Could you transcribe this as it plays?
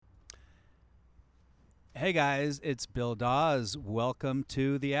Hey guys, it's Bill Dawes. Welcome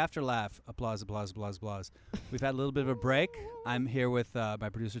to the Afterlaugh. Applause, applause, applause, applause. We've had a little bit of a break. I'm here with my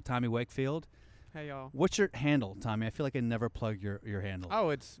producer, Tommy Wakefield. Hey, y'all. What's your handle, Tommy? I feel like I never plug your handle.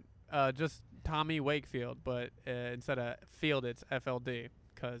 Oh, it's just Tommy Wakefield, but instead of field, it's FLD,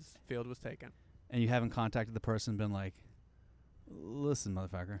 because field was taken. And you haven't contacted the person, been like, listen,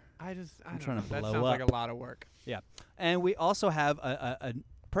 motherfucker. I'm trying to know. That blow sounds like up. a lot of work. Yeah. And we also have a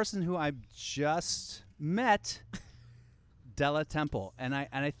person who I just met, Della Temple. And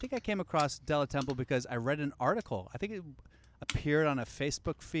I think I came across Della Temple because I read an article. I think it appeared on a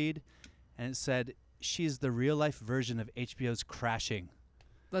Facebook feed, and it said, she's the real-life version of HBO's Crashing.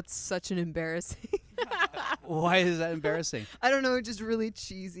 That's such an embarrassing. Why is that embarrassing? I don't know, just really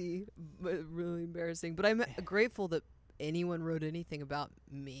cheesy, but really embarrassing. But I'm grateful that anyone wrote anything about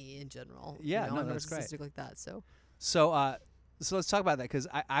me in general. Yeah, you know, no, I'm that's great. narcissistic like that. So So let's talk about that, because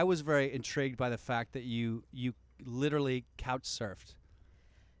I was very intrigued by the fact that you literally couch surfed.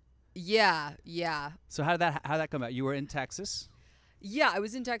 yeah. So how did that come out? You were in Texas? Yeah, I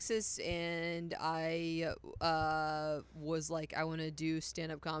was in Texas, and I was like, I want to do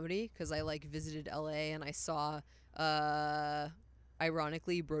stand-up comedy because I like visited LA and I saw,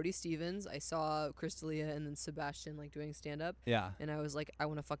 ironically, Brody Stevens. I saw Chris D'Elia and then Sebastian like doing stand-up, Yeah. and I was like, I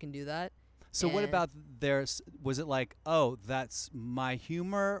want to fucking do that. So what And- about theirs? Was it like, oh, that's my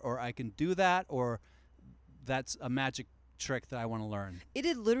humor, or I can do that, or that's a magic trick that I want to learn? It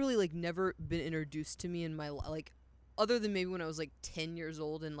had literally like never been introduced to me in my like, other than maybe when I was like 10 years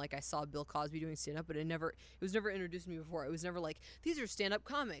old and like I saw Bill Cosby doing stand up, but it was never introduced to me before. It was never like, these are stand up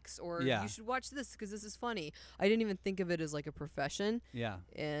comics, or Yeah. you should watch this because this is funny. I didn't even think of it as like a profession. Yeah.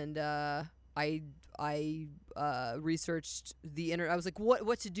 And I researched the internet. I was like,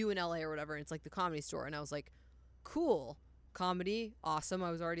 what to do in LA or whatever. And it's like the Comedy Store, and I was like, cool, comedy, awesome. I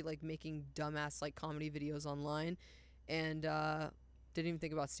was already like making dumbass like comedy videos online, and didn't even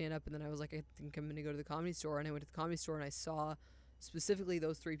think about stand up. And then I was like, I think I'm gonna go to the Comedy Store, and I went to the Comedy Store and I saw specifically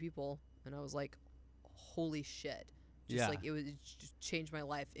those three people, and I was like, holy shit. Yeah. Like it just changed my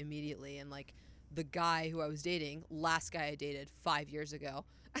life immediately. And like the guy who I was dating, last guy I dated 5 years ago,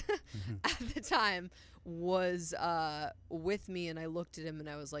 at the time, was with me, and I looked at him and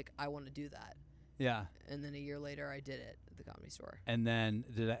I was like, I want to do that. Yeah. And then a year later I did it at the Comedy Store. And then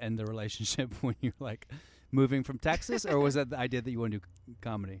did that end the relationship when you were like moving from Texas, or was that the idea that you want to do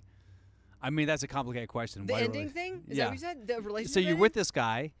comedy? I mean, that's a complicated question. The Why ending thing? Is Yeah. that what you said? The relationship So you're ending? with this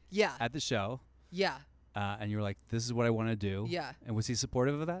guy Yeah. at the show, Yeah. and you were like, this is what I want to do. Yeah. And was he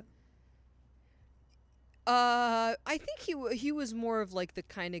supportive of that? I think he was more of like the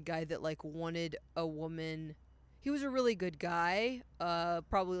kind of guy that like wanted a woman. He was a really good guy.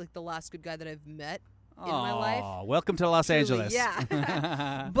 Probably like the last good guy that I've met in my life. Aw, welcome to Los Truly, Angeles.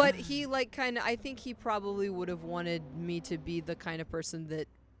 yeah. But he like kind of, I think he probably would have wanted me to be the kind of person that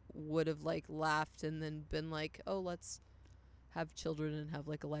would have like laughed and then been like, oh, let's have children and have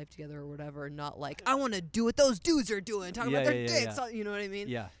like a life together or whatever, not like, I want to do what those dudes are doing, talking about their dicks, you know what I mean?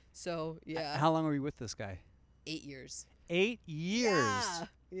 Yeah. So yeah. How long were you with this guy? 8 years. 8 years.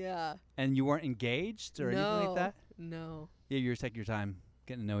 Yeah. And you weren't engaged or anything like that? No. Yeah, you were taking your time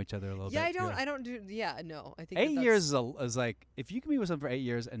getting to know each other a little Yeah, bit. I don't do. Yeah, no. I think 8 that's years is like, if you can be with someone for 8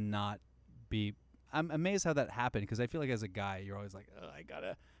 years and not be, I'm amazed how that happened, because I feel like as a guy, you're always like, oh, I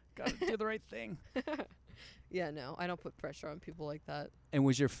gotta do the right thing. Yeah, no, I don't put pressure on people like that. And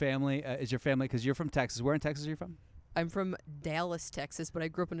was your family, is your family, because you're from Texas, where in Texas are you from? I'm from Dallas, Texas, but I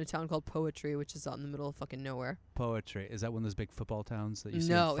grew up in a town called Poetry, which is out in the middle of fucking nowhere. Poetry. Is that one of those big football towns that you see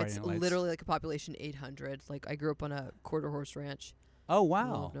No, on Friday it's Night Lights? literally like a population 800. Like I grew up on a quarter horse ranch. Oh, In the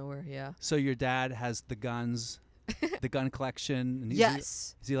middle wow. of nowhere, yeah. So your dad has the guns, the gun collection. And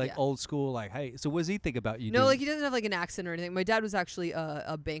Yes. Is he like Yeah. old school? Like, hey, so what does he think about you? No, doing? like he doesn't have like an accent or anything. My dad was actually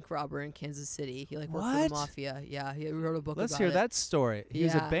a bank robber in Kansas City. He like worked for What? the mafia. Yeah, he wrote a book Let's about hear it. that story. He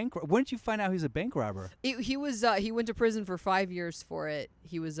was a Yeah. bank. When did you find out he was a bank robber? He was he went to prison for 5 years for it.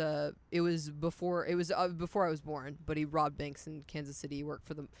 He was before I was born, but he robbed banks in Kansas City. He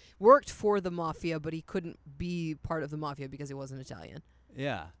worked for the mafia, but he couldn't be part of the mafia because he wasn't Italian.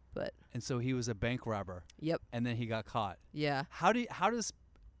 Yeah. But And so he was a bank robber, yep, and then he got caught. yeah. How does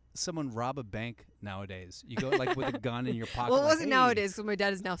someone rob a bank nowadays? You go like with a gun in your pocket. Well, it like, wasn't "Hey." nowadays because my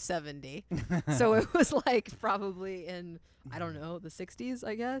dad is now 70, so it was like probably in I don't know the 60s,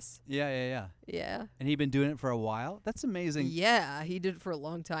 I guess. Yeah. Yeah. And he'd been doing it for a while. That's amazing. Yeah, he did it for a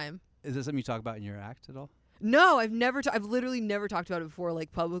long time. Is this something you talk about in your act at all? No, I've literally never talked about it before,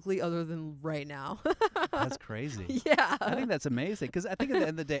 like publicly, other than right now. That's crazy. Yeah. I think that's amazing, because I think at the end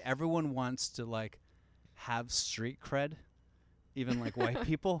of the day, everyone wants to like have street cred. Even like white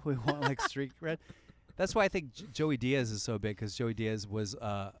people, we want like street cred. That's why I think Joey Diaz is so big, because Joey Diaz was,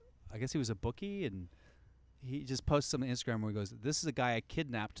 I guess he was a bookie, and he just posted something on Instagram where he goes, "This is a guy I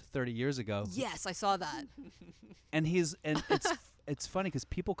kidnapped 30 years ago." Yes, I saw that. And it's funny because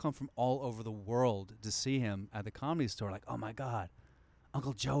people come from all over the world to see him at the Comedy Store. Like, oh my God,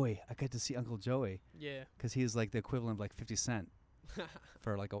 Uncle Joey! I get to see Uncle Joey Yeah. because he's like the equivalent of like 50 Cent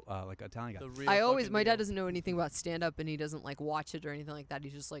for like an Italian guy. The real I always, fucking my dad deal. doesn't know anything about stand up and he doesn't like watch it or anything like that.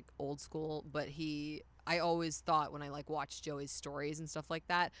 He's just like old school. But I always thought when I like watched Joey's stories and stuff like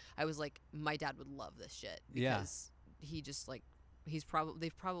that, I was like, my dad would love this shit Yeah. because he just like,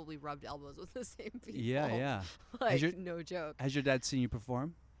 they've probably rubbed elbows with the same people. Yeah, yeah. Like, your- no joke. Has your dad seen you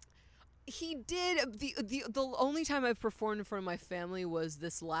perform? He did. The only time I've performed in front of my family was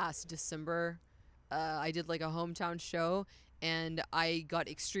this last December. I did like a hometown show, and I got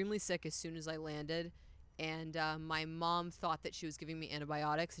extremely sick as soon as I landed. And my mom thought that she was giving me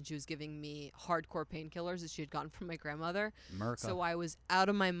antibiotics, and she was giving me hardcore painkillers that she had gotten from my grandmother. Merca. So I was out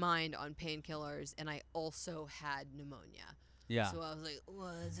of my mind on painkillers, and I also had pneumonia. yeah. So I was like,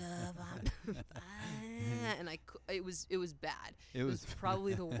 "What's up?" And it was bad. It It was was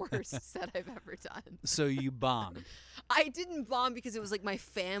probably the worst set I've ever done. So you bombed. I didn't bomb because it was like my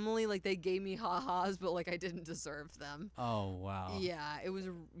family, like they gave me ha-has, but like I didn't deserve them. Oh wow. Yeah, it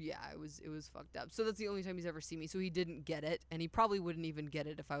was fucked up. So that's the only time he's ever seen me. So he didn't get it, and he probably wouldn't even get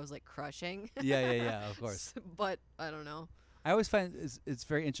it if I was like crushing. Yeah. Of course. But I don't know. I always find it's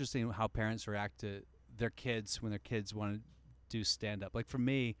very interesting how parents react to their kids when their kids want to do stand up. Like for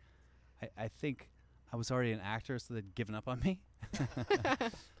me, I think I was already an actor, so they'd given up on me.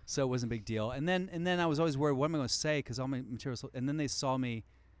 So it wasn't a big deal. And then I was always worried, what am I going to say? Because all my materials. And then they saw me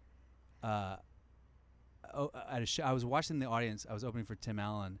at a show. I was watching the audience. I was opening for Tim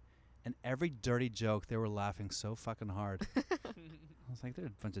Allen, and every dirty joke, they were laughing so fucking hard. I was like, they're a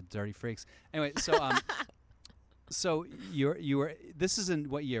bunch of dirty freaks. Anyway, so you were. This is in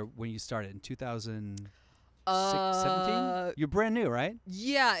what year when you started? In 2017? You're brand new, right?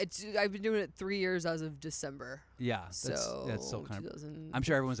 Yeah, I've been doing it 3 years as of December. Yeah. So That's still kind of. 2015. I'm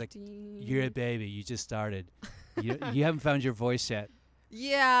sure everyone's like, you're a baby. You just started. You haven't found your voice yet.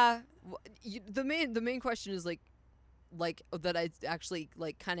 Yeah, the main question is like that I actually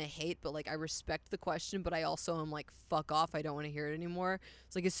like kind of hate, but like I respect the question, but I also am like, fuck off, I don't want to hear it anymore.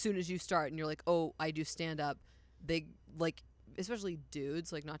 It's like as soon as you start and you're like, oh, I do stand up, they like, especially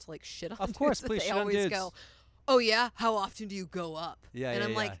dudes, like not to like shit on Of dudes, course, but please they shit on always dudes. go, oh yeah, how often do you go up? Yeah, and yeah,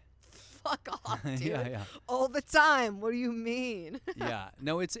 I'm yeah. like, fuck off, dude. Yeah. All the time. What do you mean? Yeah.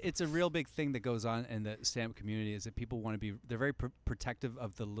 No, it's a real big thing that goes on in the stand-up community is that people want to be. They're very protective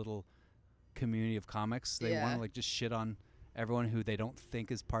of the little community of comics. They want Yeah. to like just shit on everyone who they don't think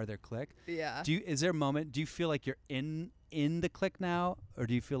is part of their clique. Yeah. Is there a moment? Do you feel like you're in the clique now, or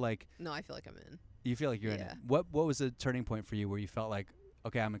do you feel like No, I feel like I'm in. you feel like you're in it? Yeah. What was the turning point for you where you felt like,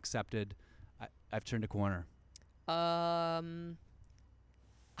 okay, I'm accepted. I've turned a corner.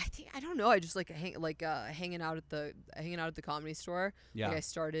 I don't know. I just like hanging out at the Comedy Store. Yeah. Like I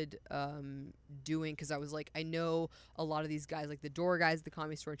started doing because I was like, I know a lot of these guys, like the door guys at the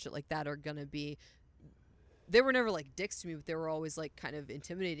Comedy Store and shit like that, are gonna be. They were never like dicks to me, but they were always like kind of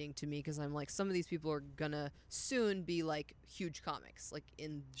intimidating to me because I'm like, some of these people are gonna soon be like huge comics, like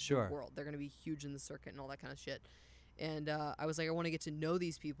in Sure. the world. They're gonna be huge in the circuit and all that kind of shit. And I was like, I want to get to know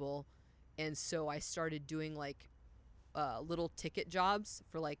these people, and so I started doing like little ticket jobs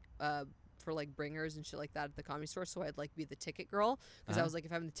for like bringers and shit like that at the Comedy Store. So I'd like be the ticket girl because I Uh-huh. was like,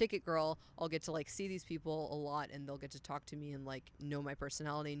 if I'm the ticket girl, I'll get to like see these people a lot and they'll get to talk to me and like know my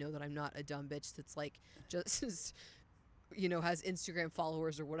personality, know that I'm not a dumb bitch that's like just has Instagram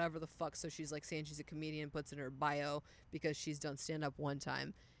followers or whatever the fuck. So she's like saying she's a comedian, puts in her bio because she's done stand up one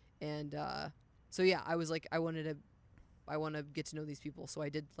time. And so yeah, I was like, I want to get to know these people. So I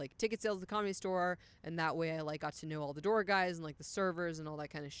did like ticket sales at the Comedy Store, and that way I like got to know all the door guys and like the servers and all that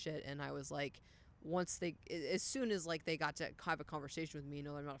kind of shit. And I was like, as soon as like they got to have a conversation with me,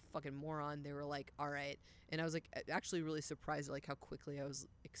 I'm not a fucking moron, they were like, all right. And I was like actually really surprised at like how quickly I was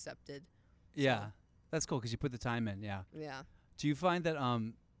accepted. Yeah. That's cool because you put the time in. Yeah. Yeah. Do you find that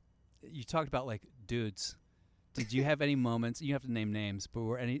you talked about like dudes? Did you have any moments? You have to name names, but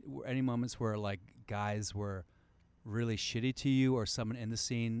were any moments where like guys were really shitty to you or someone in the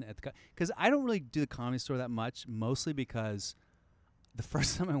scene at the? Because I don't really do the Comedy Store that much, mostly because the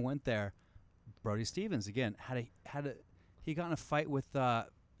first time I went there, Brody Stevens again he got in a fight with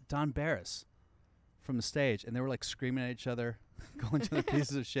Don Barris from the stage, and they were like screaming at each other, calling each other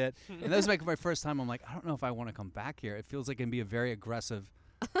pieces of shit. And that was like my first time. I'm like, I don't know if I want to come back here. It feels like it can be a very aggressive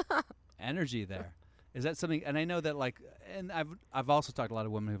energy there. Is that something? And I know that like, and I've also talked to a lot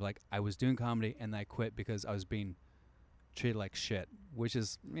of women who've like, I was doing comedy and I quit because I was being treated like shit, which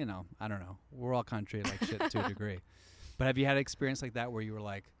is, you know, I don't know. We're all kind of treated like shit to a degree. But have you had an experience like that where you were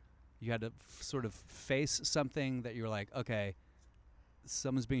like, you had to sort of face something that you were like, okay,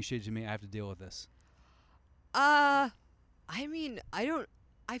 someone's being shitty to me, I have to deal with this? I mean, I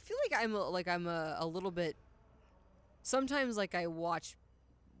feel like I'm a little bit. Sometimes like I watch,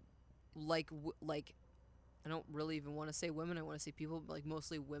 like, I don't really even want to say women. I want to say people, but like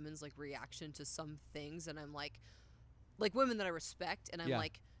mostly women's like reaction to some things, and I'm like women that I respect, and I'm Yeah.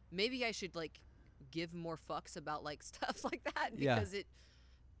 like, maybe I should like give more fucks about like stuff like that Yeah. because it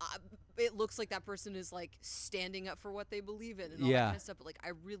looks like that person is like standing up for what they believe in and all Yeah. that kind of stuff. But like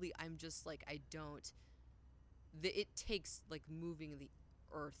I'm just like I don't. It takes like moving the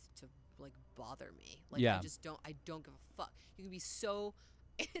earth to like bother me. Like Yeah. I don't give a fuck. You can be so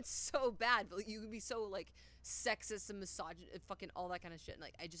it's so bad, but you can be so like sexist and misogynist, fucking all that kind of shit. And,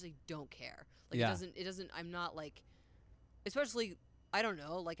 like I just like don't care. Like Yeah. it doesn't. I'm not like, especially I don't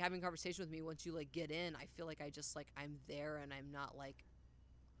know, like having a conversation with me once you like get in. I feel like I just like I'm there and I'm not like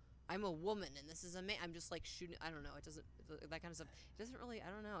I'm a woman and this is a man. I'm just like shooting. I don't know. It doesn't that kind of stuff. It doesn't really.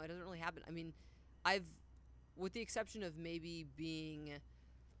 I don't know. It doesn't really happen. I mean, with the exception of maybe being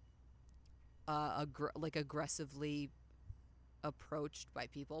like aggressively approached by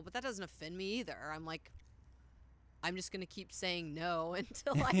people, but that doesn't offend me either. I'm like, I'm just gonna keep saying no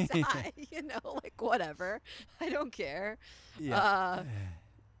until I die. You know, like whatever. I don't care.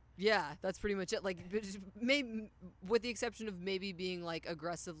 Yeah, that's pretty much it. Like, maybe with the exception of maybe being like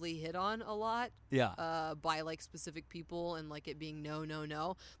aggressively hit on a lot, Yeah. by like specific people and like it being no, no,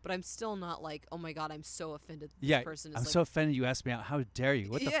 no. But I'm still not like, oh my god, I'm so offended. That Yeah. this person is I'm like, so offended you asked me out. How dare you?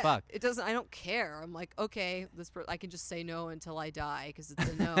 What the yeah, fuck? It doesn't. I don't care. I'm like, okay, I can just say no until I die because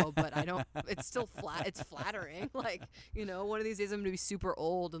it's a no. But I don't. It's still flat. It's flattering. Like, you know, one of these days I'm gonna be super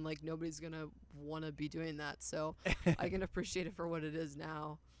old and like nobody's gonna want to be doing that. So I can appreciate it for what it is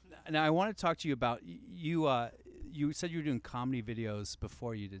now. Now I want to talk to you about you. You said you were doing comedy videos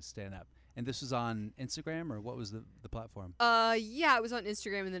before you did stand up, and this was on Instagram, or what was the platform? Yeah, it was on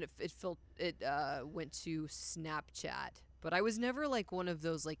Instagram and then it went to Snapchat. But I was never like one of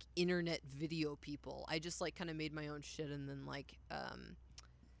those like internet video people. I just like kind of made my own shit and then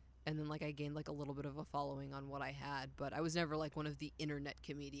I gained like a little bit of a following on what I had, but I was never like one of the internet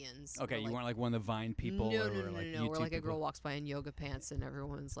comedians. Okay, where, you like, weren't like one of the Vine people. No, or no, no, like no, no. YouTube Where like a people. girl walks by in yoga pants and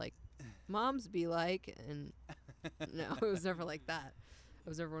everyone's like, "Moms be like," and no, it was never like that. I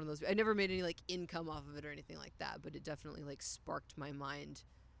was never one of those. I never made any like income off of it or anything like that, but it definitely like sparked my mind.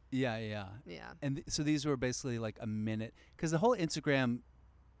 Yeah, yeah. Yeah. And so these were basically like a minute, because the whole Instagram.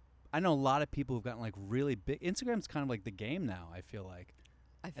 I know a lot of people who've gotten like really big. Instagram's kind of like the game now. I feel like.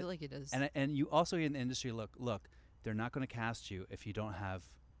 I feel like it is. And you also in the industry look, they're not going to cast you if you don't have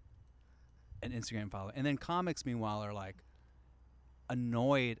an Instagram follower. And then comics, meanwhile, are like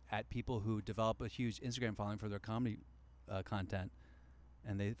annoyed at people who develop a huge Instagram following for their comedy content,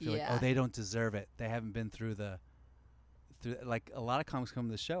 and they feel like, Yeah. oh, they don't deserve it. They haven't been through like a lot of comics come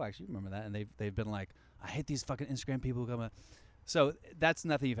to the show. Actually, remember that, and they've been like, I hate these fucking Instagram people who come. So that's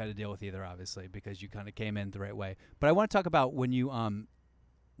nothing you've had to deal with either, obviously, because you kind of came in the right way. But I want to talk about when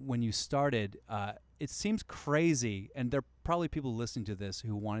you started, it seems crazy, and there are probably people listening to this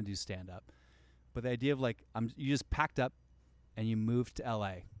who want to do stand-up. But the idea of like, you just packed up and you moved to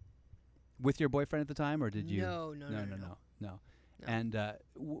L.A. with your boyfriend at the time, or did you? No. No. And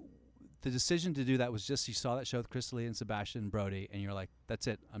the decision to do that was just you saw that show with Chris Lee and Sebastian Brody, and you're like, that's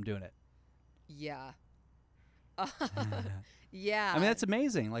it, I'm doing it. Yeah. Yeah. I mean, that's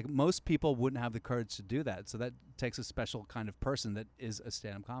amazing. Like, most people wouldn't have the courage to do that. So that takes a special kind of person that is a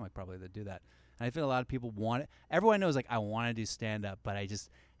stand-up comic probably that do that. And I feel a lot of people want it. Everyone knows, like, I want to do stand-up, but I just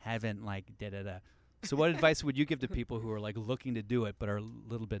haven't, like, da-da-da. So what advice would you give to people who are, like, looking to do it but are a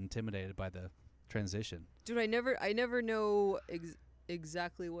little bit intimidated by the transition? Dude, I never know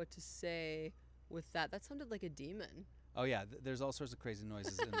exactly what to say with that. That sounded like a demon. Oh, yeah. There's all sorts of crazy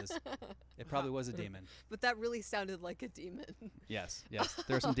noises in this. It probably was a demon. But that really sounded like a demon. Yes.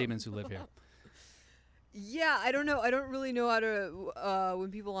 There are some demons who live here. Yeah, I don't know. I don't really know how to,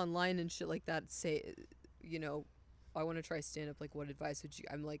 when people online and shit like that say, you know, I want to try stand up, like, what advice would you,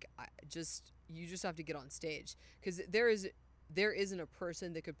 I'm like, you just have to get on stage. Because there isn't a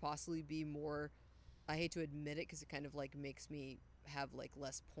person that could possibly be more, I hate to admit it because it kind of, like, makes me have, like,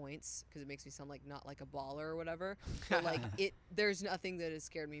 less points because it makes me sound like not like a baller or whatever. But, like, there's nothing that has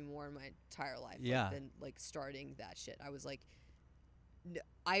scared me more in my entire life than, like, starting that shit. I was like,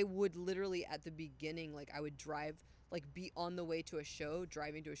 I would literally at the beginning, like, I would drive, like, be on the way to a show,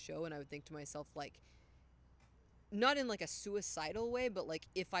 driving to a show, and I would think to myself, like, not in like a suicidal way, but like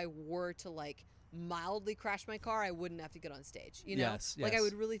if I were to like mildly crash my car, I wouldn't have to get on stage. You know, Yes, like I yes.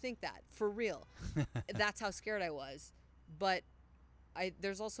 would really think that for real. That's how scared I was. But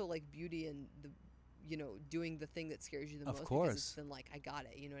there's also like beauty in the, you know, doing the thing that scares you the Of most. course. Because it's been like I got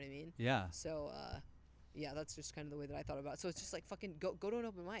it. You know what I mean? Yeah. So yeah, that's just kind of the way that I thought about it. So it's just like fucking go to an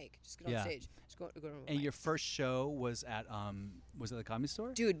open mic. Just get on Yeah. stage. Just go to an open And mic. your first show was at was it the Comedy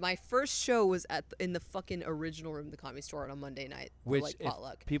Store? Dude, my first show was in the fucking original room of the Comedy Store on a Monday night. For Which, like if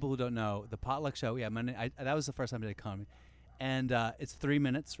potluck. people who don't know, the potluck show. Yeah, Monday. That was the first time I did comedy, and it's 3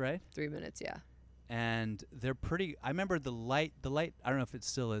 minutes, right? 3 minutes, yeah. And they're pretty. I remember the light. I don't know if it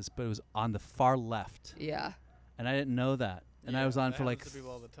still is, but it was on the far left, Yeah. and I didn't know that. And I was on that for like happens to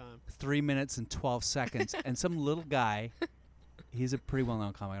people all the time. 3 minutes and 12 seconds, and some little guy. He's a pretty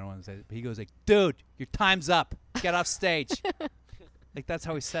well-known comic. I don't want to say it, but he goes like, "Dude, your time's up. Get off stage." Like that's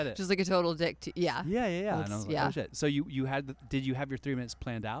how he said it. Just like a total dick. Yeah. Yeah. And I That's- was like, yeah. oh shit. So you had did you have your 3 minutes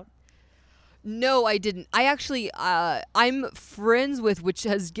planned out? No, I didn't. I actually, I'm friends with, which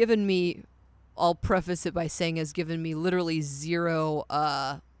has given me, I'll preface it by saying has given me literally zero,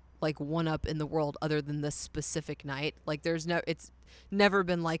 like one up in the world other than this specific night. Like it's never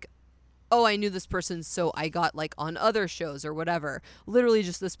been like, oh, I knew this person, so I got like on other shows or whatever. Literally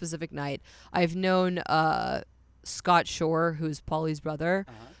just this specific night. I've known, Scott Shore, who's Paulie's brother.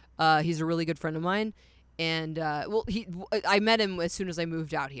 He's a really good friend of mine. And I met him as soon as I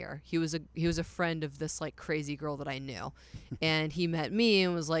moved out here. He was a friend of this like crazy girl that I knew, and he met me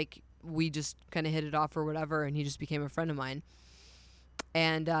and was like, we just kind of hit it off or whatever, and he just became a friend of mine.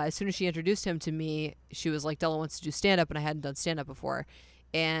 And as soon as she introduced him to me, she was like, Della wants to do stand up, and I hadn't done stand up before.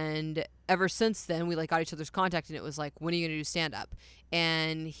 And ever since then, we like got each other's contact, and it was like, when are you gonna do stand up?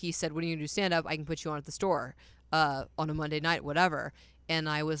 And he said, when are you gonna do stand up? I can put you on at the store on a Monday night, whatever. And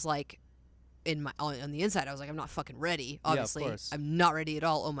I was like, on the inside, I was like, I'm not fucking ready. Obviously, course. I'm not ready at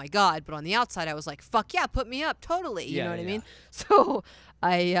all. Oh my god! But on the outside, I was like, fuck yeah, put me up, totally. You Yeah, know what I yeah. mean? So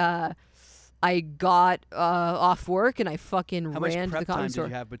I got off work and I fucking How much ran to the prep time comedy did store.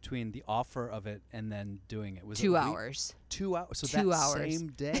 you have between the offer of it and then doing it? Was it 2 a week? hours. 2 hours. So 2 that hours. same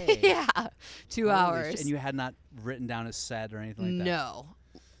day. Yeah, 2 Holy hours. shit. And you had not written down a set or anything like that. No.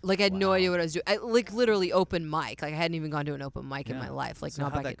 Like I had no Wow. idea what I was doing. I, like literally open mic. Like I hadn't even gone to an open mic in Yeah. my life. Like So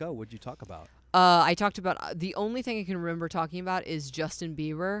not how'd back that at, go? What'd you talk about? I talked about the only thing I can remember talking about is Justin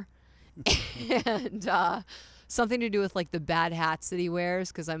Bieber and something to do with like the bad hats that he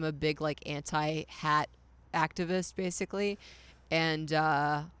wears because I'm a big like anti-hat activist basically. And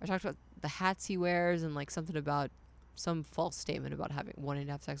I talked about the hats he wears and like something about some false statement about wanting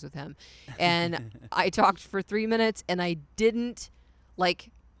to have sex with him. And I talked for 3 minutes and I didn't like,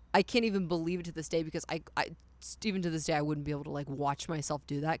 I can't even believe it to this day because I even to this day I wouldn't be able to like watch myself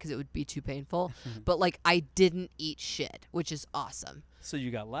do that because it would be too painful. But like I didn't eat shit, which is awesome. So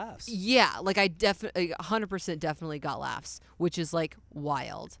you got laughs. Yeah, like I definitely 100% definitely got laughs, which is like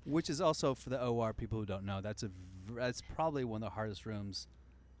wild. Which is also for the OR people who don't know. That's probably one of the hardest rooms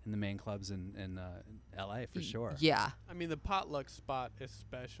in the main clubs in LA for sure. Yeah. I mean, the potluck spot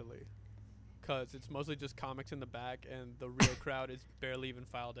especially, because it's mostly just comics in the back, and the real crowd is barely even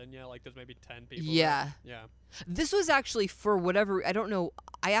filed in yet. Like, there's maybe 10 people. Yeah. There. Yeah. This was actually for whatever, I don't know.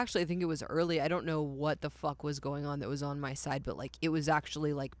 I actually think it was early. I don't know what the fuck was going on that was on my side, but like it was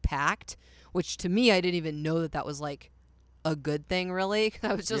actually like packed, which to me, I didn't even know that was like a good thing really.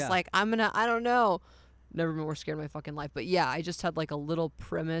 I was just Yeah. like, I don't know. Never been more scared in my fucking life. But yeah, I just had like a little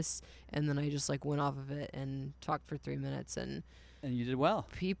premise and then I just like went off of it and talked for 3 minutes and And you did well.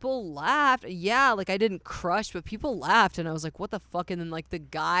 people laughed. Yeah, like I didn't crush, but people laughed and I was like, what the fuck? And then like the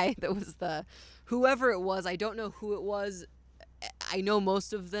guy that was whoever it was, I don't know who it was. I know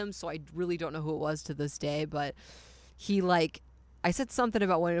most of them, so I really don't know who it was to this day, but he like, I said something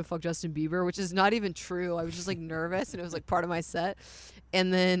about wanting to fuck Justin Bieber, which is not even true. I was just like nervous and it was like part of my set.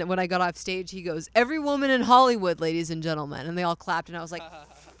 And then when I got off stage, he goes, "Every woman in Hollywood, ladies and gentlemen." And they all clapped and I was like,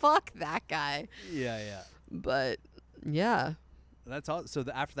 fuck that guy. Yeah, yeah. But yeah. That's all. So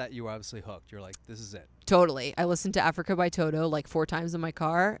after that, you were obviously hooked. You're like, this is it. Totally. I listened to Africa by Toto like 4 times in my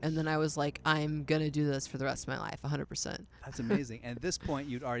car, and then I was like, I'm going to do this for the rest of my life, 100%. That's amazing. And at this point,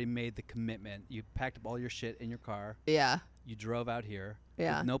 you'd already made the commitment. You packed up all your shit in your car. Yeah. You drove out here.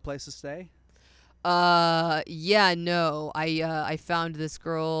 Yeah. With no place to stay? Yeah, no. I found this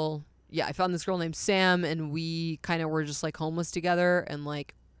girl. Yeah, I found this girl named Sam, and we kind of were just like homeless together and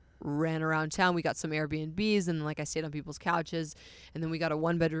like ran around town. We got some Airbnbs and like I stayed on people's couches, and then we got a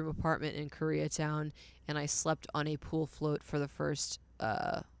 1-bedroom apartment in Koreatown, and I slept on a pool float for the first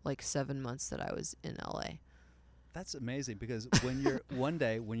like 7 months that I was in LA. That's amazing because when you're one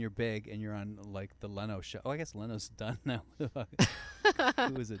day when you're big and you're on like the Leno show. Oh, I guess Leno's done now.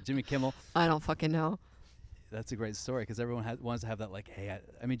 Who is it? Jimmy Kimmel. I don't fucking know. That's a great story because everyone wants to have that like, hey,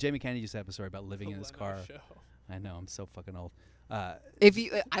 I mean, Jamie Kennedy used to have a story about living The in his Leno car. Show. I know, I'm so fucking old. If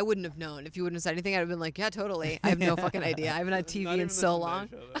you, I wouldn't have known. If you wouldn't have said anything, I'd have been like, yeah, totally. I have no fucking idea. I haven't had Not TV even in the so Tonight long.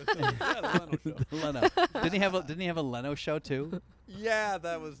 Show, though. Yeah, the Leno Show. The Leno. Didn't he have a Leno show too? Yeah,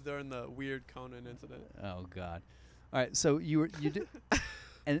 that was during the weird Conan incident. Oh God. All right, so you did,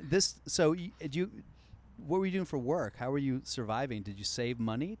 and this. So what were you doing for work? How were you surviving? Did you save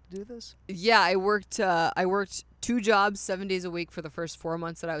money to do this? Yeah, I worked 2 jobs 7 days a week for the first 4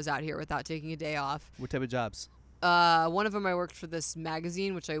 months that I was out here without taking a day off. What type of jobs? One of them I worked for this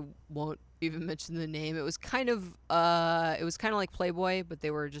magazine, which I won't even mention the name. It was kind of like Playboy, but they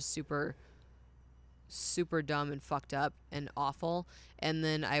were just super dumb and fucked up and awful. And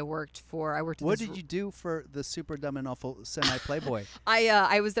then I worked at What this did you do for the super dumb and awful semi Playboy?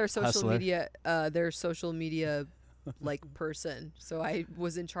 I was their social Hustler. media like person. So I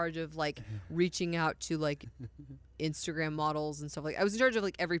was in charge of like reaching out to like Instagram models and stuff like. I was in charge of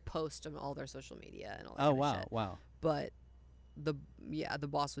like every post on all their social media and all that Oh kind of wow, shit. wow. But the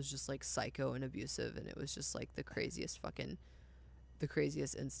boss was just like psycho and abusive, and it was just like the craziest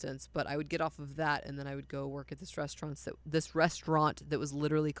instance. But I would get off of that, and then I would go work at this restaurant that was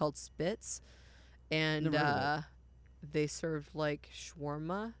literally called Spitz, and Never heard of they served like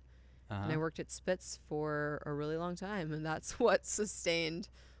shawarma. Uh-huh. And I worked at Spitz for a really long time, and that's what sustained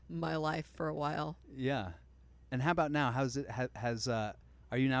my life for a while. Yeah. And how about now? How's it?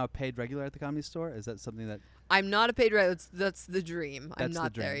 Are you now a paid regular at the Comedy Store? Is that something that? I'm not a paid writer. That's the dream. That's I'm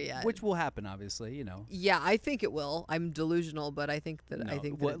not the dream, there yet. Which will happen, obviously. You know. Yeah, I think it will. I'm delusional, but I think that No,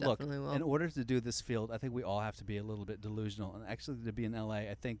 it look, definitely will. in order to do this field, I think we all have to be a little bit delusional. And actually, to be in LA,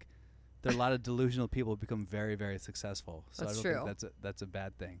 I think there are a lot of delusional people who become very, very successful. So That's I don't true. think that's a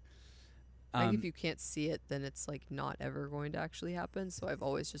bad thing. I think if you can't see it, then it's like not ever going to actually happen. So I've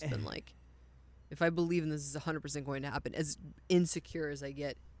always just been like, if I believe in this is 100% going to happen, as insecure as I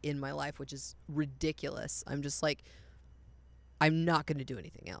get in my life, which is ridiculous, I'm just like, I'm not going to do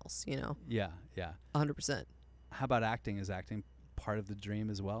anything else, you know? Yeah, yeah. 100%. How about acting? Is acting part of the dream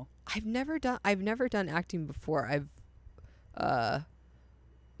as well? I've never done acting before. The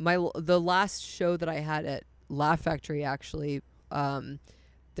last show that I had at Laugh Factory, actually,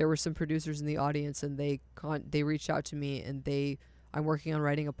 there were some producers in the audience, and they reached out to me, and I'm working on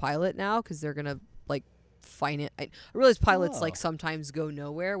writing a pilot now because they're gonna like finance. I realize pilots like sometimes go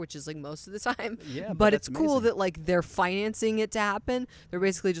nowhere, which is like most of the time. Yeah, but that's it's cool amazing. that like they're financing it to happen. They're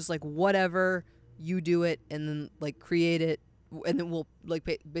basically just like, whatever, you do it, and then like create it, and then we'll like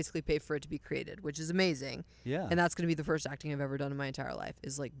basically pay for it to be created, which is amazing. Yeah. And that's gonna be the first acting I've ever done in my entire life,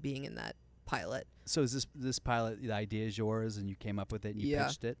 is like being in that pilot. So is this pilot, the idea is yours, and you came up with it, and you Yeah.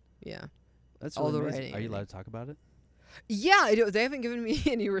 pitched it? Yeah. That's All really the amazing. writing, Are you allowed everything. to talk about it? Yeah, they haven't given me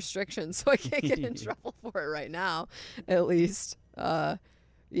any restrictions, so I can't get in trouble for it right now, at least. Yeah,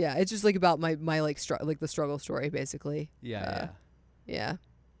 it's just like about my like the struggle story, basically. Yeah, yeah. Yeah.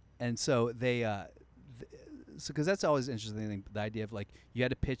 And so they, so because that's always an interesting thing, the idea of like you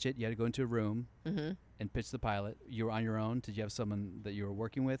had to pitch it, you had to go into a room Mm-hmm. and pitch the pilot. You were on your own. Did you have someone that you were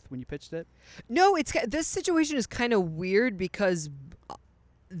working with when you pitched it? No, this situation is kind of weird because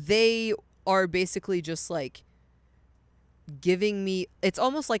they are basically just like giving me, it's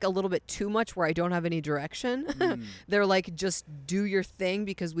almost like a little bit too much where I don't have any direction. Mm, They're like, just do your thing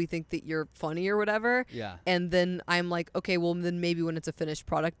because we think that you're funny or whatever. yeah. And then I'm like, okay, well, then maybe when it's a finished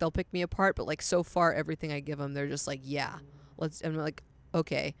product, they'll pick me apart. But like so far, everything I give them, they're just like, yeah, I'm like,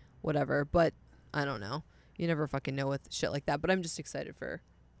 okay, whatever. But I don't know. You never fucking know with shit like that. But I'm just excited for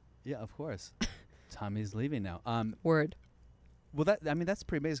Yeah, of course. Tommy's leaving now. word. Well, that's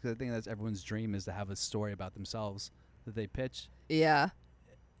pretty amazing because I think that's everyone's dream is to have a story about themselves that they pitch. Yeah.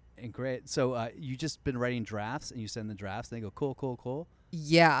 And great. So you just been writing drafts, and you send the drafts, and they go, cool, cool, cool.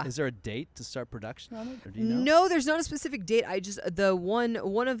 Yeah. Is there a date to start production on it, or do you know? No, there's not a specific date. I just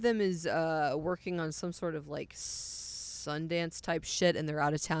one of them is working on some sort of like Sundance type shit, and they're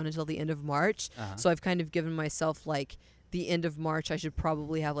out of town until the end of March. Uh-huh. So I've kind of given myself like the end of March. I should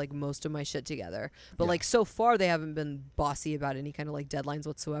probably have like most of my shit together. But Yeah. like so far, they haven't been bossy about any kind of like deadlines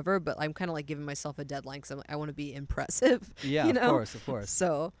whatsoever. But I'm kind of like giving myself a deadline because I want to be impressive. Yeah, you of know? course, of course.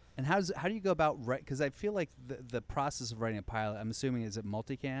 So And how do you go about write? Because I feel like the process of writing a pilot, I'm assuming, is it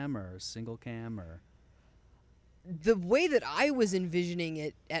multicam or single cam or? the way that I was envisioning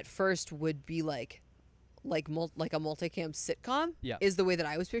it at first would be like a multicam sitcom. Yeah. Is the way that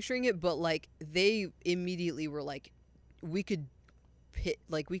I was picturing it. But like they immediately were like, we could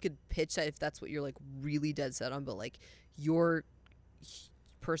we could pitch that if that's what you're like really dead set on, but like your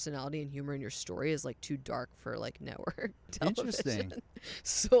personality and humor in your story is like too dark for like network television. Interesting.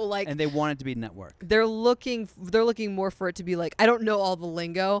 So like, And they want it to be network. they're looking more for it to be like, I don't know all the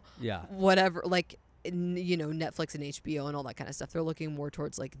lingo, Yeah. whatever, like you know, Netflix and HBO and all that kind of stuff. They're looking more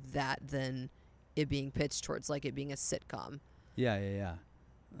towards like that than it being pitched towards like it being a sitcom. Yeah.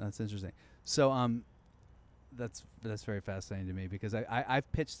 That's interesting. So that's very fascinating to me because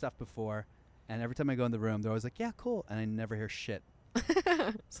I've pitched stuff before, and every time I go in the room, they're always like, "Yeah, cool," and I never hear shit.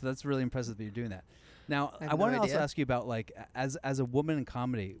 So that's really impressive that you're doing that. Now, I have I want to no also idea. ask you about like as a woman in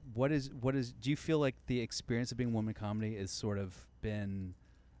comedy, what is do you feel like the experience of being a woman in comedy is sort of been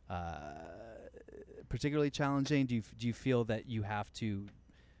particularly challenging? Do you feel that you have to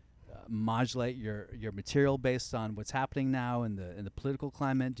modulate your material based on what's happening now in the political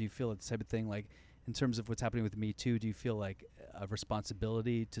climate? Do you feel it's the type of thing, like in terms of what's happening with Me Too, do you feel like a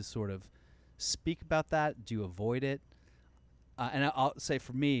responsibility to sort of speak about that? Do you avoid it? And I'll say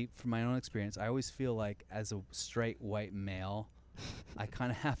for me, from my own experience, I always feel like as a straight white male, I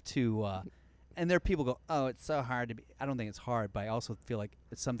kind of have to, and there are people go, oh, it's so hard to be. I don't think it's hard, but I also feel like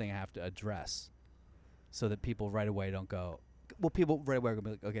it's something I have to address so that people right away don't go, well, people right away are going to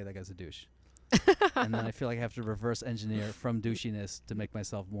be like, okay, that guy's a douche. And then I feel like I have to reverse engineer from douchiness to make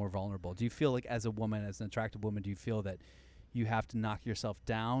myself more vulnerable. Do you feel like as a woman, as an attractive woman, do you feel that you have to knock yourself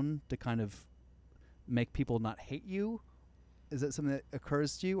down to kind of make people not hate you? Is that something that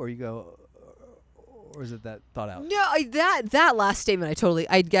occurs to you, or you go, or is it that thought out? No, that last statement, I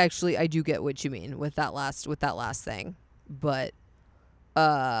do get what you mean with that last thing, but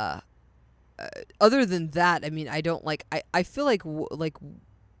other than that, I mean, I don't like. I feel like like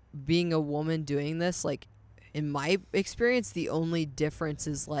being a woman doing this, like in my experience, the only difference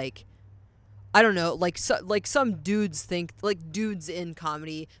is like, I don't know, like some dudes think, like dudes in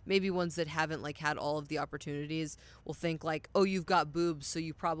comedy, maybe ones that haven't like had all of the opportunities, will think like, oh, you've got boobs, so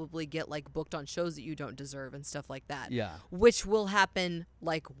you probably get like booked on shows that you don't deserve and stuff like that. Yeah. Which will happen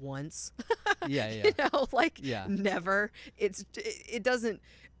like once. Yeah. You know, like Yeah. never. It doesn't.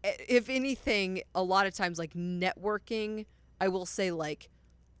 If anything, a lot of times like networking, I will say like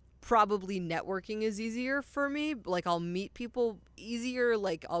probably networking is easier for me. Like I'll meet people easier,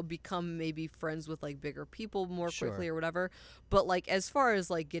 like I'll become maybe friends with like bigger people more Sure. quickly or whatever. But like as far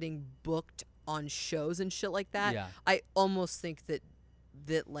as like getting booked on shows and shit like that, Yeah. I almost think that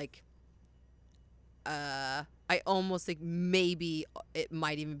like I almost think maybe it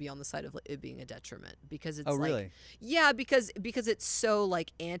might even be on the side of it being a detriment, because it's Oh, like, really? yeah, because it's so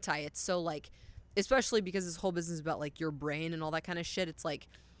like it's so like, especially because this whole business is about like your brain and all that kind of shit. It's like,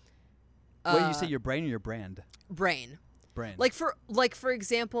 Wait, you say your brain or your brand? brain. Brain. Like for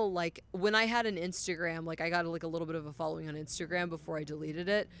example, like when I had an Instagram, like I got like a little bit of a following on Instagram before I deleted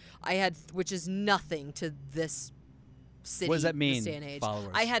it. I had, which is nothing to this city. What does that mean? This day and age.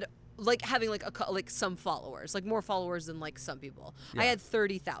 Followers. I had like having like like some followers, like more followers than like some people. I Yeah. had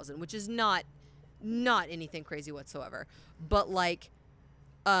 30,000, which is not anything crazy whatsoever. But like,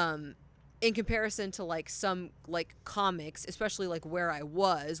 in comparison to like some like comics, especially like where I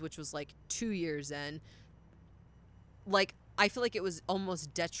was, which was like 2 years in, like I feel like it was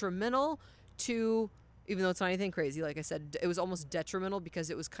almost detrimental to, even though it's not anything crazy, like I said, it was almost detrimental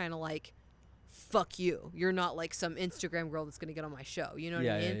because it was kind of like, fuck you, you're not like some Instagram girl that's gonna get on my show, you know what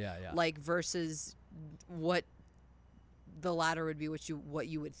I mean? Yeah. Like versus what the latter would be, what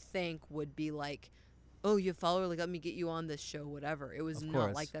you would think would be like, oh, you follow her, like let me get you on this show, whatever. It was Of not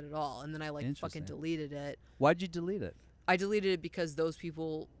course. like that at all. And then I like fucking Interesting. deleted it. Why'd you delete it? I deleted it because those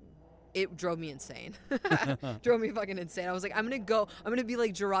people, it drove me insane. Drove me fucking insane. I was like, I'm gonna be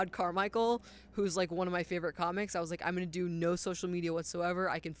like Gerard Carmichael, who's like one of my favorite comics. I was like, I'm gonna do no social media whatsoever.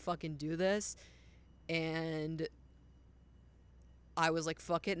 I can fucking do this. And I was like,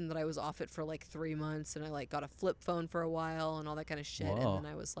 fuck it. And then I was off it for like 3 months, and I like got a flip phone for a while and all that kind of shit. Whoa. And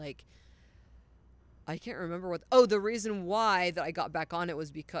then I was like, I can't remember the reason why that I got back on it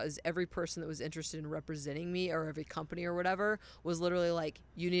was because every person that was interested in representing me, or every company or whatever, was literally like,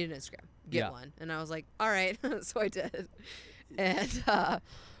 you need an Instagram, get Yeah. one. And I was like, all right. So I did. And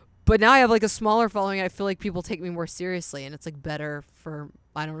but now I have like a smaller following, and I feel like people take me more seriously, and it's like better for,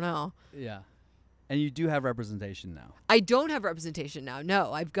 I don't know. Yeah. And you do have representation now. I don't have representation now.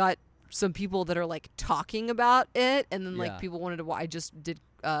 No, I've got some people that are like talking about it, and then like Yeah. people wanted to. I just did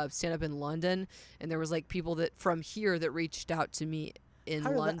stand up in London, and there was like people that from here that reached out to me in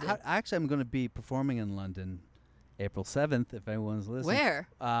London. Actually, I'm going to be performing in London April 7th, if anyone's listening. Where?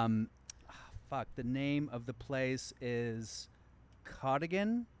 The name of the place is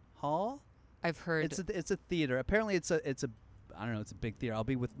Cardigan Hall. I've heard. It's a theater. Apparently, it's a I don't know. It's a big theater. I'll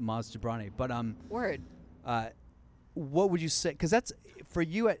be with Maz Jobrani. But Word. what would you say? Because that's for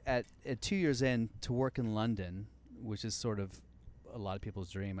you at 2 years in to work in London, which is sort of a lot of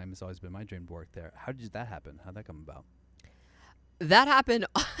people's dream. I mean, it's always been my dream to work there. How did that happen? How'd that come about? That happened.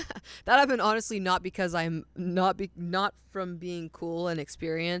 That happened honestly not because I'm not from being cool and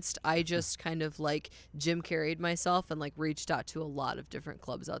experienced. I just kind of like Jim carried myself and like reached out to a lot of different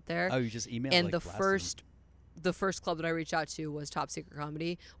clubs out there. Oh, you just emailed. And like, the blasted first club that I reached out to was Top Secret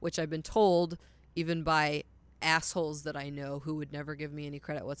Comedy, which I've been told even by assholes that I know who would never give me any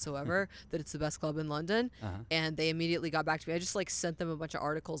credit whatsoever that it's the best club in London. And they immediately got back to me. I just like sent them a bunch of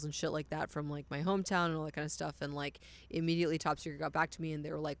articles and shit like that from like my hometown and all that kind of stuff, and like immediately Top Secret got back to me and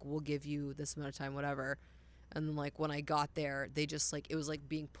they were like, we'll give you this amount of time, whatever. And then like when I got there, they just like, it was like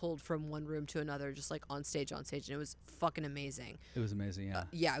being pulled from one room to another, just like on stage, and it was fucking amazing. It was amazing, yeah.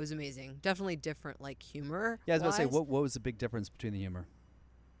 Yeah, it was amazing. Definitely different like humor. Yeah, I was about to say, what was the big difference between the humor?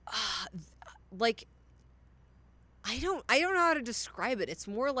 Like I don't know how to describe it. It's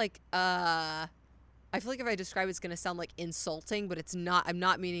more like I feel like if I describe it, it's gonna sound like insulting, but it's not. I'm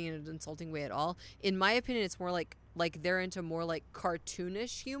not meaning it in an insulting way at all. In my opinion, it's more like they're into more like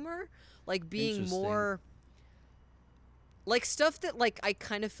cartoonish humor, like being more like stuff that like I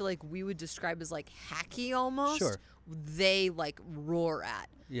kind of feel like we would describe as like hacky almost. Sure. They like roar at.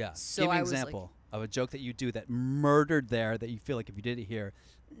 Yeah. So Give me I an was example of a joke that you do that murdered there that you feel like if you did it here,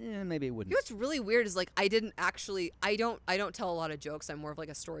 maybe it wouldn't. You know what's really weird is like I don't tell a lot of jokes. I'm more of like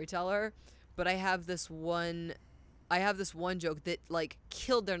a storyteller, but I have this one joke that like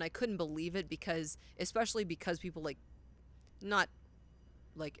killed there, and I couldn't believe it especially because people like not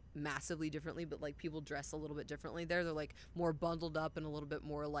like massively differently, but like people dress a little bit differently there. They're like more bundled up and a little bit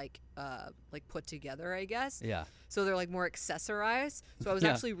more like put together, I guess. Yeah. So they're like more accessorized. So I was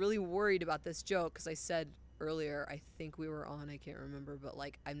actually really worried about this joke because I said earlier, I think we were on, I can't remember, but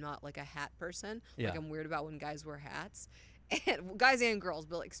like I'm not like a hat person. Yeah. Like I'm weird about when guys wear hats. And guys and girls,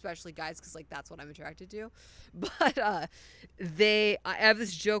 but like especially guys, because like that's what I'm attracted to. But I have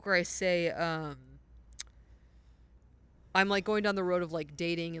this joke where I say I'm like going down the road of like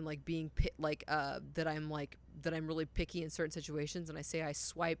dating and like being that I'm really picky in certain situations, and I say I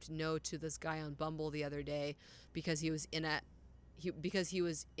swiped no to this guy on Bumble the other day because he was in a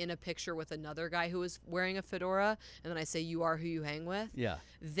picture with another guy who was wearing a fedora, and then I say, you are who you hang with. Yeah.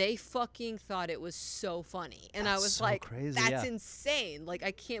 They fucking thought it was so funny. And That's I was so like, crazy, that's insane. Like,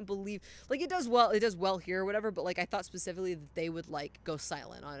 I can't believe, like, it does well here or whatever, but like, I thought specifically that they would like go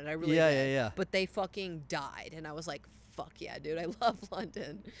silent on it. I really did. Yeah. But they fucking died. And I was like, fuck yeah, dude. I love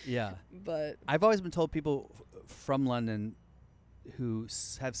London. Yeah. But I've always been told people from London who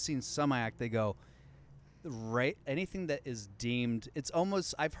have seen some act, they go, anything that is deemed, it's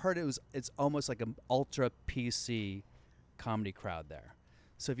almost like an ultra PC comedy crowd there.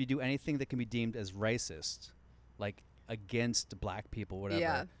 So if you do anything that can be deemed as racist, like against black people,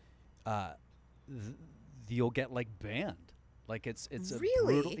 whatever, you'll get like banned. Like it's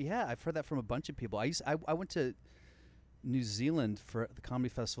really? a brutal. Yeah, I've heard that from a bunch of people. I went to New Zealand for the comedy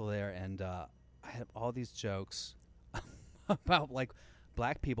festival there, and I had all these jokes about like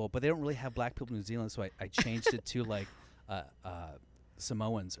black people, but they don't really have black people in New Zealand, so I changed it to like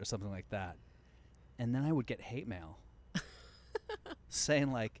Samoans or something like that. And then I would get hate mail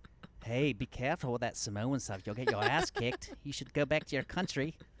saying like, hey, be careful with that Samoan stuff. You'll get your ass kicked. You should go back to your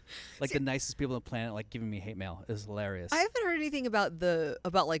country. Like the nicest people on the planet, like giving me hate mail. It was hilarious. I haven't heard anything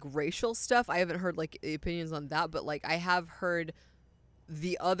about like racial stuff. I haven't heard like opinions on that, but like I have heard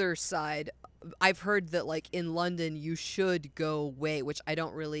the other side. I've heard that like in London you should go away, which I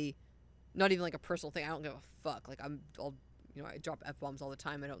don't really, not even like a personal thing. I don't give a fuck. Like I drop F-bombs all the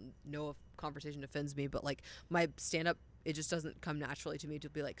time. I don't know if conversation offends me, but like my stand-up, it just doesn't come naturally to me to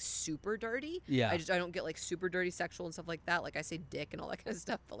be like super dirty. Yeah. I don't get like super dirty sexual and stuff like that. Like I say dick and all that kind of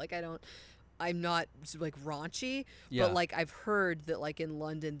stuff, but like I'm not like raunchy. Yeah. But like I've heard that like in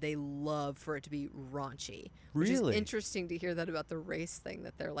London they love for it to be raunchy. Which Really? is interesting to hear that about the race thing,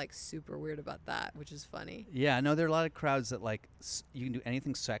 that they're like super weird about that, which is funny. Yeah, no, there are a lot of crowds that like you can do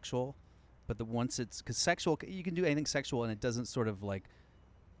anything sexual, but because sexual, you can do anything sexual and it doesn't sort of like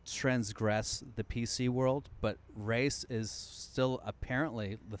transgress the PC world, but race is still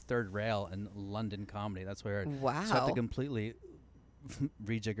apparently the third rail in London comedy. That's where Wow. So I have to completely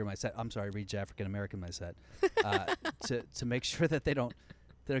rejigger my set. I'm sorry, African American my set to make sure that they don't.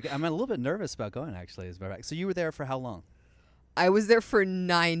 I'm a little bit nervous about going actually. As a matter of fact. So you were there for how long? I was there for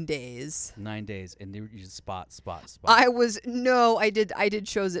 9 days. 9 days, and you just spot. I did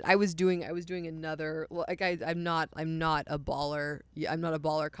shows it. I was doing another, like, I'm not a baller. I'm not a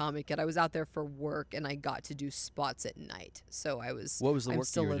baller comic yet. I was out there for work, and I got to do spots at night. So What was the I'm work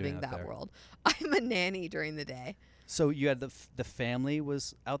still you were doing living out that there? world. I'm a nanny during the day. So you had the family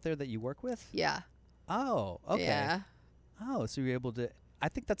was out there that you work with? Yeah. Oh, okay. Yeah. Oh, so you're able to. I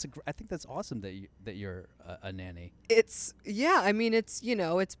think that's awesome that you're a nanny. I mean, it's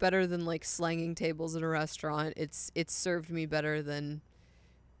it's better than like slanging tables in a restaurant. It's served me better than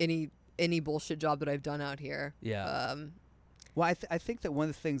any bullshit job that I've done out here. Yeah. Well, I think that one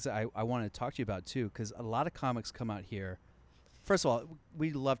of the things that I want to talk to you about too, because a lot of comics come out here. First of all, we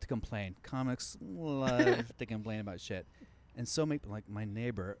love to complain. Comics love to complain about shit, and so many, like my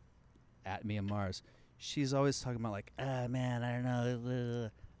neighbor, at Mia Mars, she's always talking about like, man, I don't know,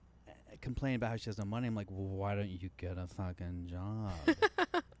 complaining about how she has no money. I'm like, well, why don't you get a fucking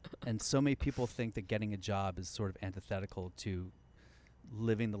job? And so many people think that getting a job is sort of antithetical to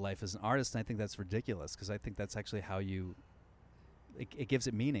living the life as an artist, and I think that's ridiculous because I think that's actually how it gives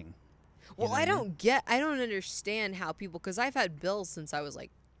it meaning. You Well, know what I I mean? don't understand how people, because I've had bills since I was like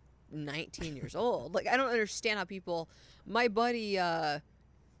 19 years old. Like, I don't understand how people, my buddy, I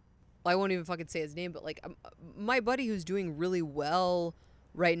won't even fucking say his name, but like my buddy who's doing really well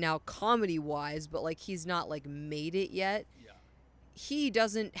right now comedy wise, but like he's not like made it yet. Yeah. He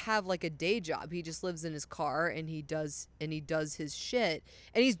doesn't have like a day job. He just lives in his car and he does his shit,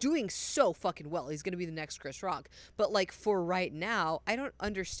 and he's doing so fucking well. He's going to be the next Chris Rock. But like for right now, I don't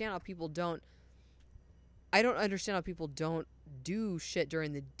understand how people don't do shit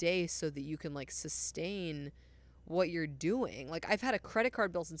during the day so that you can like sustain what you're doing. Like, I've had a credit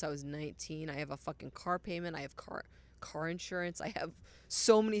card bill since I was 19. I have a fucking car payment. I have car insurance. I have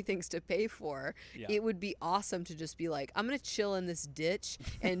so many things to pay for. Yeah. It would be awesome to just be like, I'm gonna chill in this ditch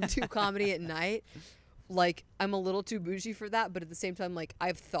and do comedy at night. Like, I'm a little too bougie for that, but at the same time, like,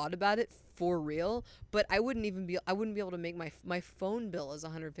 I've thought about it for real, but I wouldn't be able to make my phone bill is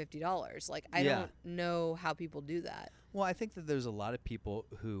 $150. Like, I Yeah. don't know how people do that. Well, I think that there's a lot of people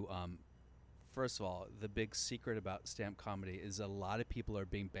who, first of all, the big secret about stand-up comedy is a lot of people are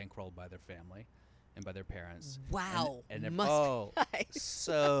being bankrolled by their family and by their parents. Wow. And Must be nice.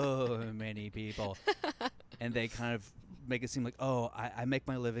 so many people. And they kind of make it seem like, oh, I make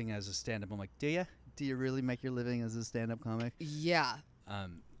my living as a stand-up. I'm like, do you? Do you really make your living as a stand-up comic? Yeah.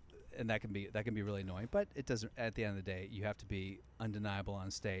 And that can be really annoying. But it doesn't. At the end of the day, you have to be undeniable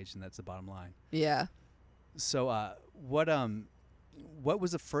on stage, and that's the bottom line. Yeah. So, what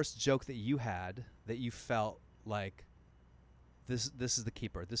was the first joke that you had that you felt like this is the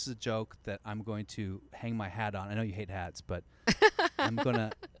keeper? This is a joke that I'm going to hang my hat on. I know you hate hats, but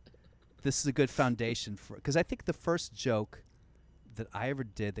this is a good foundation for, because I think the first joke that I ever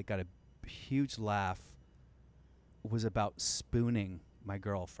did that got a huge laugh was about spooning my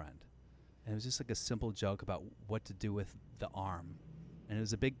girlfriend. And it was just like a simple joke about what to do with the arm. And it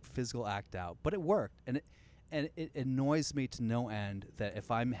was a big physical act out, but it worked. And it annoys me to no end that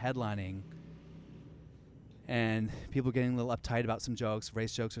if I'm headlining and people are getting a little uptight about some jokes,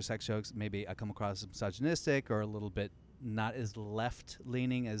 race jokes or sex jokes, maybe I come across as misogynistic or a little bit not as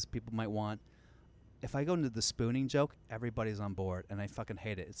left-leaning as people might want. If I go into the spooning joke, everybody's on board, and I fucking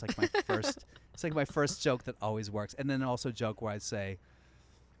hate it. It's like my first. It's like my first joke that always works, and then also a joke where I'd say,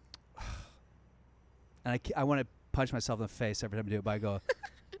 and I want to punch myself in the face every time I do it, but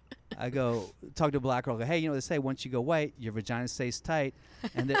I go talk to a black girl. Go, hey, you know what they say? Once you go white, your vagina stays tight,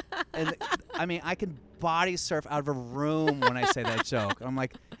 I mean, I can body surf out of a room when I say that joke. I'm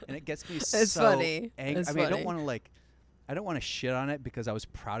like, and it gets me It's so funny. angry. It's I mean, funny. I don't want to shit on it because I was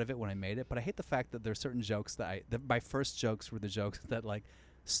proud of it when I made it, but I hate the fact that there's certain jokes that my first jokes were the jokes that like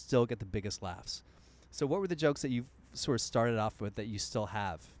still get the biggest laughs. So what were the jokes that you sort of started off with that you still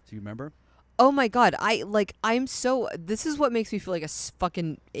have? Do you remember? Oh my god, this is what makes me feel like a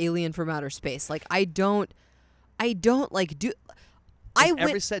fucking alien from outer space. Like, I don't like do. Is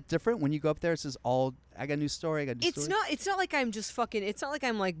every set different when you go up there? It says I got a new story. I got a new story. It's not like I'm just fucking. It's not like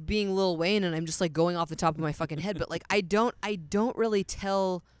I'm like being Lil Wayne and I'm just like going off the top of my fucking head. But like I don't really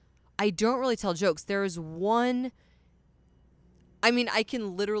tell jokes. There is one. I mean, I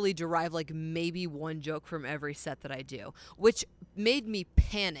can literally derive like maybe one joke from every set that I do, which made me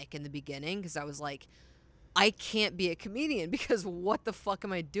panic in the beginning because I was like, I can't be a comedian because what the fuck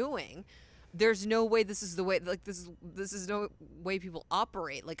am I doing? There's no way this is the way, like, this is no way people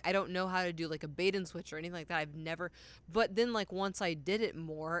operate. Like, I don't know how to do like a bait and switch or anything like that. I've never, but then like once I did it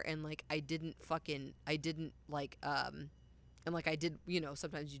more and like I didn't like, and like I did,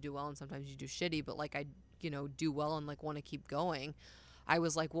 sometimes you do well and sometimes you do shitty, but like do well and like want to keep going. I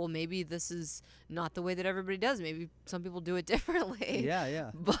was like, well, maybe this is not the way that everybody does. Maybe some people do it differently.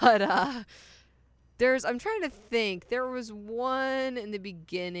 Yeah. But I'm trying to think. There was one in the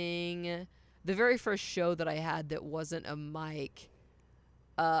beginning, the very first show that I had that wasn't a mic.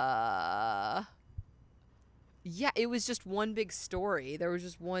 Yeah, it was just one big story. There was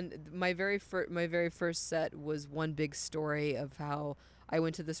just one. My very first set was one big story of how I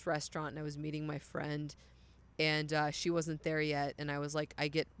went to this restaurant and I was meeting my friend, and she wasn't there yet, and I was like, I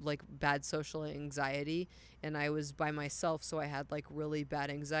get like bad social anxiety, and I was by myself, so I had like really bad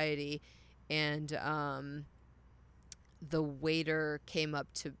anxiety, and the waiter came up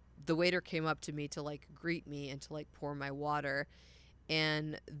to me to like greet me and to like pour my water.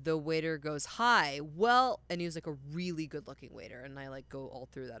 And the waiter goes, "Hi, well," and he was like a really good looking waiter. And I like go all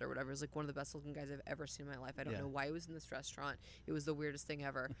through that or whatever. It was like one of the best looking guys I've ever seen in my life. I don't know why he was in this restaurant. It was the weirdest thing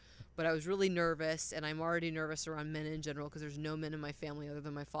ever. But I was really nervous, and I'm already nervous around men in general because there's no men in my family other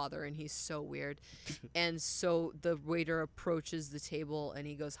than my father, and he's so weird. And so the waiter approaches the table and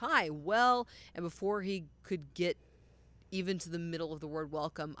he goes, "Hi, well," and before he could get even to the middle of the word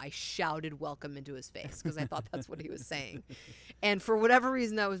welcome, I shouted welcome into his face because I thought that's what he was saying. And for whatever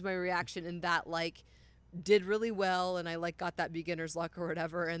reason, that was my reaction, and that like did really well, and I like got that beginner's luck or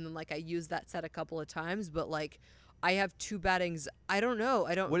whatever, and then like I used that set a couple of times, but like I have too bad I don't know.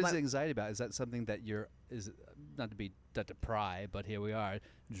 What is anxiety about? Is that something that not to pry, but here we are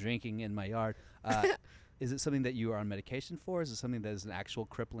drinking in my yard. Is it something that you are on medication for? Is it something that is an actual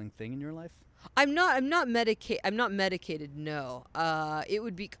crippling thing in your life? I'm not medicated. No. It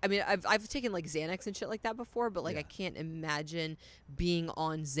would be. I mean, I've taken like Xanax and shit like that before, but like I can't imagine being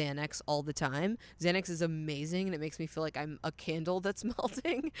on Xanax all the time. Xanax is amazing, and it makes me feel like I'm a candle that's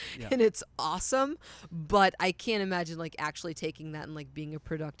melting, and it's awesome. But I can't imagine like actually taking that and like being a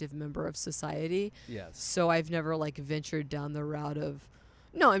productive member of society. Yes. So I've never like ventured down the route of.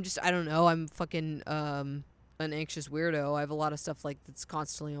 No, I don't know. I'm fucking an anxious weirdo. I have a lot of stuff like that's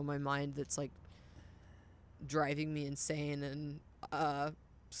constantly on my mind that's like driving me insane, and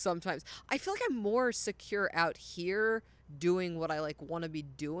sometimes I feel like I'm more secure out here doing what I like want to be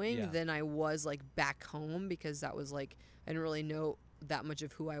doing than I was like back home, because that was like I didn't really know that much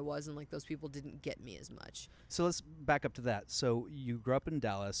of who I was, and like those people didn't get me as much. So let's back up to that. So you grew up in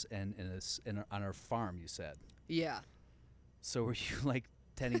Dallas and on our farm, you said. Yeah. So were you like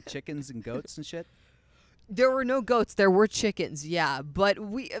tending chickens and goats and shit? There were no goats. There were chickens, yeah. But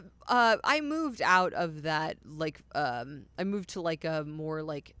I moved out of that. Like, I moved to like a more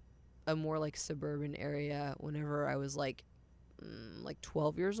like suburban area whenever I was like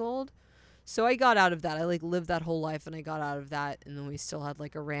 12 years old. So I got out of that. I like lived that whole life, and I got out of that, and then we still had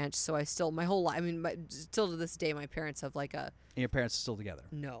like a ranch. So I still my whole life. I mean, still to this day, my parents have like a. And your parents are still together?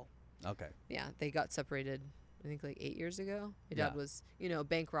 No. Okay. Yeah, they got separated. I think like 8 years ago. My dad was,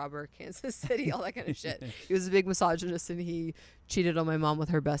 bank robber, Kansas City, all that kind of shit. He was a big misogynist, and he cheated on my mom with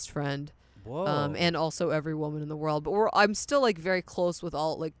her best friend. Whoa. And also every woman in the world. But I'm still like very close with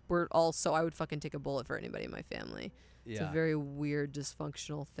all, like we're also, I would fucking take a bullet for anybody in my family. Yeah. It's a very weird,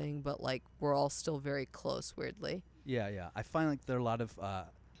 dysfunctional thing, but like we're all still very close, weirdly. Yeah. I find like there are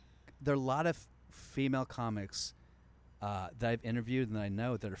a lot of female comics that I've interviewed and that I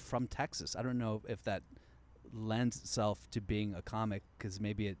know that are from Texas. I don't know if that lends itself to being a comic, because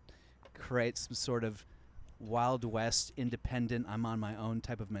maybe it creates some sort of Wild West independent, I'm on my own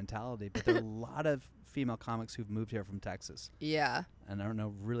type of mentality, but there are a lot of female comics who've moved here from Texas. Yeah. And I don't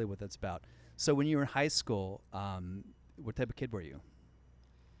know really what that's about. So when you were in high school, what type of kid were you?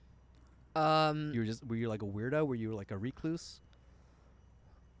 Were you like a weirdo? Were you like a recluse?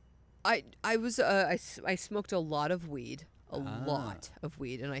 I was I smoked a lot of weed. Lot of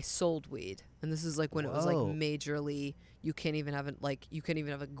weed, and I sold weed, and this is like when it was like majorly. You can't even have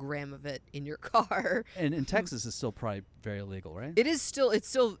a gram of it in your car. And in Texas, it's still probably very illegal, right? It's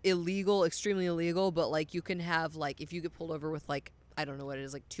still illegal, extremely illegal. But like you can have like if you get pulled over with like I don't know what it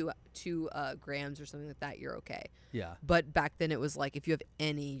is, like two grams or something like that, you're okay. Yeah. But back then it was like if you have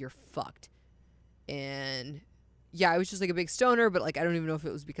any, you're fucked. And yeah, I was just like a big stoner, but like I don't even know if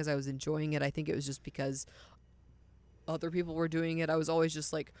it was because I was enjoying it. I think it was just because other people were doing it. I was always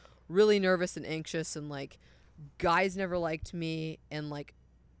just like really nervous and anxious, and like guys never liked me, and like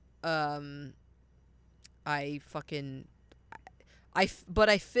but I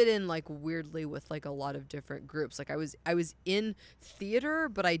fit in like weirdly with like a lot of different groups. Like I was in theater,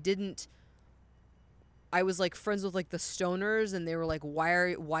 but I was like friends with like the stoners, and they were like,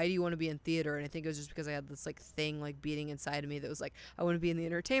 why do you want to be in theater? And I think it was just because I had this like thing like beating inside of me that was like, I want to be in the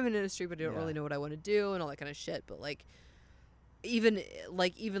entertainment industry, but I don't really know what I want to do and all that kind of shit. But like even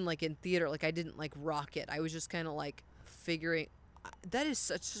like in theater, like I didn't like rock it. I was just kind of like figuring. That is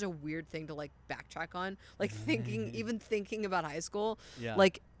such a weird thing to like backtrack on. Like thinking about high school. Yeah.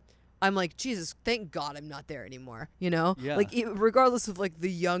 Like I'm like, Jesus, thank God I'm not there anymore. You know? Yeah. Like regardless of like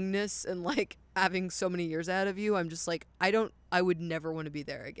the youngness and like having so many years ahead of you, I'm just like, I would never want to be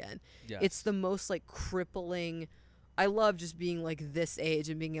there again. Yes. It's the most like crippling. I love just being like this age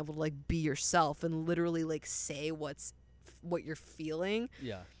and being able to like be yourself and literally like say what you're feeling.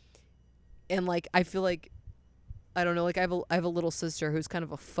 Yeah. And like I feel like, I don't know, like I have a little sister who's kind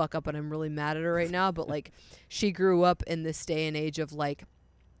of a fuck up and I'm really mad at her right now, but like she grew up in this day and age of like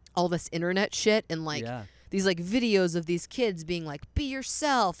all this internet shit and like these like videos of these kids being like, be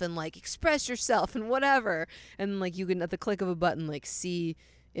yourself and like express yourself and whatever. And like you can at the click of a button like see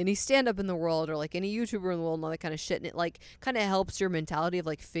any stand up in the world or like any YouTuber in the world and all that kind of shit. And it like kind of helps your mentality of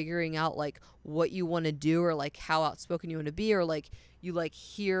like figuring out like what you want to do or like how outspoken you want to be, or like you like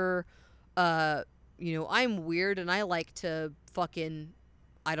hear, you know, I'm weird and I like to fucking,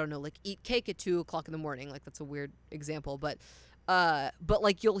 I don't know, like eat cake at 2:00 in the morning. Like that's a weird example, but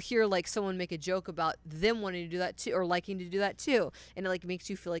like you'll hear like someone make a joke about them wanting to do that too or liking to do that too, and it like makes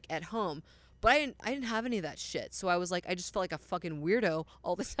you feel like at home. But I didn't have any of that shit, so I was like, I just felt like a fucking weirdo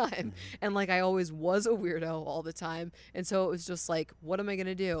all the time, and like I always was a weirdo all the time, and so it was just like, what am I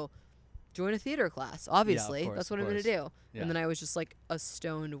gonna do? Join a theater class, obviously. course, that's what of I'm gonna course. do. Yeah. And then I was just like a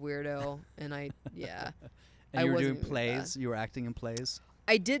stoned weirdo, and And I you were wasn't doing gonna do plays. You were acting in plays.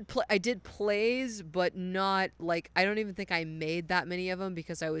 I did plays, but not like, I don't even think I made that many of them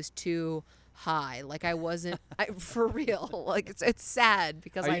because I was too high. Like I wasn't for real. Like it's sad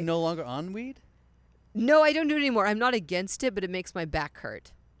because Are you no longer on weed? No, I don't do it anymore. I'm not against it, but it makes my back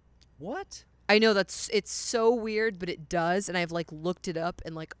hurt. What? I know it's so weird, but it does, and I've like looked it up,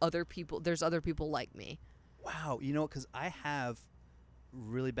 and like there's other people like me. Wow. You know, because I have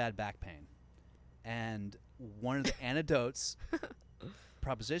really bad back pain, and one of the antidotes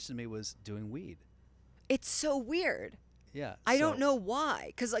propositioned to me was doing weed. It's so weird. Yeah. I don't know why,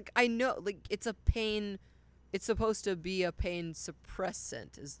 because like I know like it's a pain. It's supposed to be a pain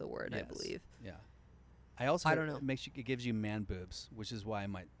suppressant, is the word, Yes. I believe. Yeah. I also I don't know. It gives you man boobs, which is why I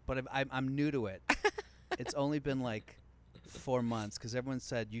might. But I'm new to it. It's only been like 4 months because everyone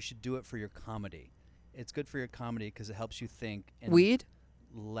said you should do it for your comedy. It's good for your comedy because it helps you think in Weed?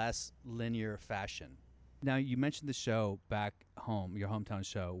 less linear fashion. Now you mentioned the show back home, your hometown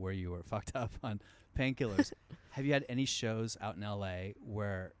show, where you were fucked up on painkillers. Have you had any shows out in LA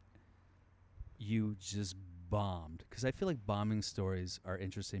where you just bombed? Because I feel like bombing stories are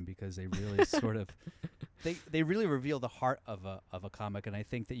interesting because they really sort of they really reveal the heart of a comic, and I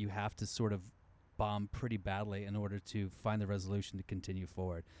think that you have to sort of bomb pretty badly in order to find the resolution to continue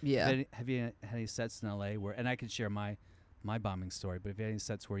forward. Yeah. Have you had any sets in LA where, and I could share my bombing story, but have you had any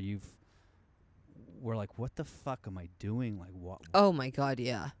sets where we're like, what the fuck am I doing? Like what? Oh my God,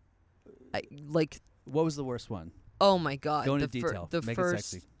 yeah. What was the worst one? Oh my God. Go into detail. Make it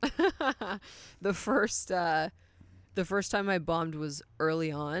sexy. the first time I bombed was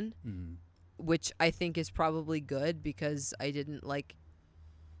early on, Mm. which I think is probably good because I didn't like.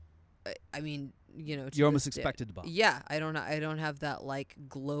 I mean, you know, to You're almost this day- expected to bomb. Yeah, I don't have that like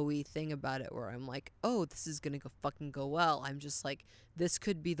glowy thing about it where I'm like, oh, this is gonna fucking go well. I'm just like, this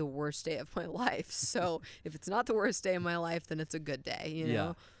could be the worst day of my life. So if it's not the worst day of my life, then it's a good day, you know.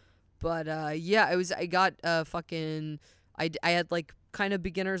 Yeah. But I had like kind of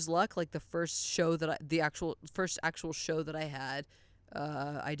beginner's luck. Like the first show first actual show that I had,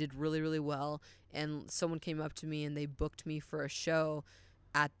 I did really, really well. And someone came up to me and they booked me for a show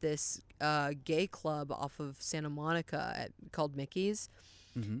at this gay club off of Santa Monica called Mickey's.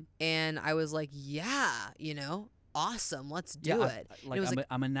 Mm-hmm. And I was like, yeah, you know, awesome, let's do it. Like, it was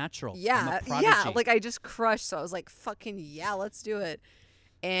I'm a natural. Yeah, I'm a yeah. prodigy. Like I just crushed, so I was like, fucking yeah, let's do it.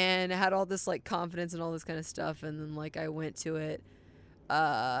 And I had all this like confidence and all this kind of stuff, and then like I went to it,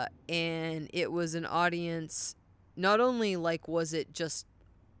 and it was an audience. Not only like was it just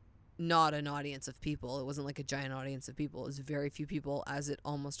not an audience of people, it wasn't like a giant audience of people. It was very few people, as it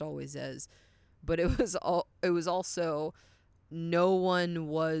almost always is. But it was also no one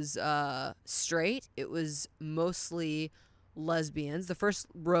was straight. It was mostly lesbians. The first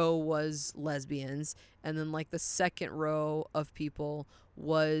row was lesbians, and then like the second row of people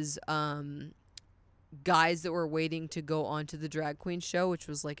was guys that were waiting to go on to the drag queen show, which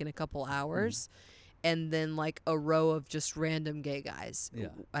was like in a couple hours, and then like a row of just random gay guys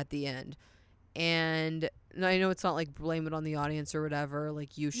at the end. And I know it's not like blame it on the audience or whatever,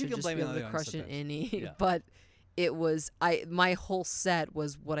 like you should can just blame be it on able the to audience crush it sometimes. any Yeah. but it was my whole set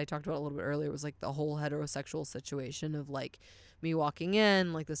was what I talked about a little bit earlier. It was like the whole heterosexual situation of like me walking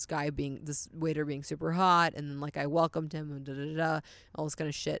in, like this waiter being super hot, and then like I welcomed him and all this kind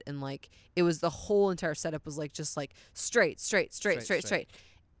of shit, and like it was the whole entire setup was like just like straight,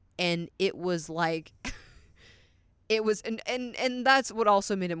 and it was like it was and that's what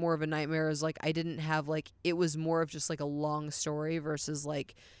also made it more of a nightmare is like I didn't have like it was more of just like a long story versus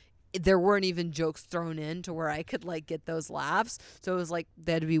like there weren't even jokes thrown in to where I could like get those laughs. So it was like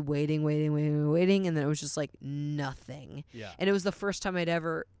they had to be waiting, and then it was just like nothing. Yeah. And it was the first time I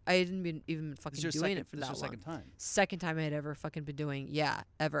hadn't even fucking doing it for that long. Second time. Second time I had ever fucking been doing,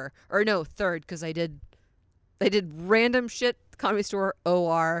 ever. Or no, third, because I did random shit, Comedy Store,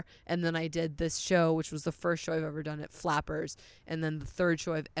 OR, and then I did this show, which was the first show I've ever done at Flappers, and then the third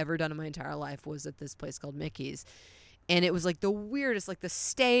show I've ever done in my entire life was at this place called Mickey's. And it was like the weirdest, like the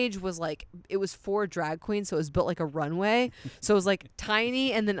stage was like, it was for drag queens, so it was built like a runway. So it was like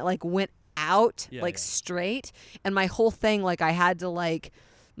tiny, and then it like went out straight. And my whole thing, like I had to like,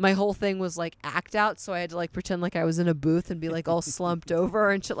 my whole thing was like act out. So I had to like pretend like I was in a booth and be like all slumped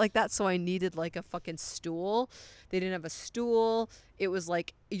over and shit like that. So I needed like a fucking stool. They didn't have a stool. It was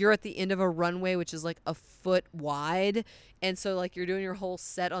like you're at the end of a runway, which is like a foot wide. And so like you're doing your whole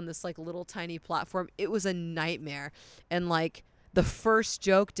set on this like little tiny platform. It was a nightmare. And like the first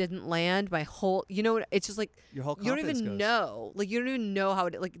joke didn't land. My whole, you know, it's just like Your whole you don't confidence even goes. know. Like you don't even know how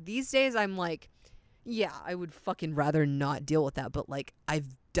it, like these days I'm like, yeah, I would fucking rather not deal with that. But like I've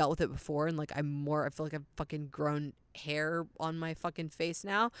dealt with it before, and like I feel like I've fucking grown hair on my fucking face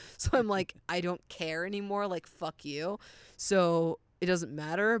now. So I'm like, I don't care anymore. Like, fuck you. So it doesn't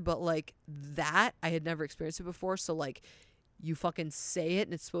matter. But like that, I had never experienced it before. So like, you fucking say it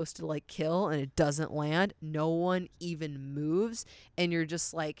and it's supposed to like kill and it doesn't land. No one even moves. And you're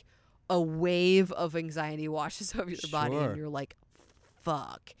just like, a wave of anxiety washes over your body Sure. and you're like,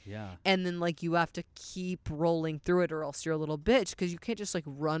 fuck. Yeah. And then like you have to keep rolling through it or else you're a little bitch because you can't just like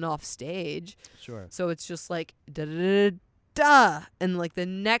run off stage. Sure. So it's just like da da da da and like the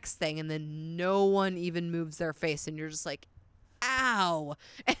next thing, and then no one even moves their face and you're just like, ow.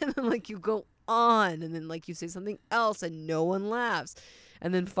 And then like you go on and then like you say something else and no one laughs.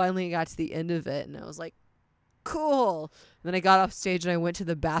 And then finally I got to the end of it and I was like, cool. And then I got off stage and I went to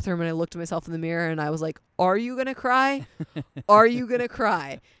the bathroom and I looked at myself in the mirror and I was like, are you gonna cry? Are you gonna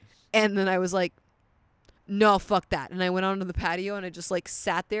cry? And then I was like, no, fuck that. And I went onto the patio and I just like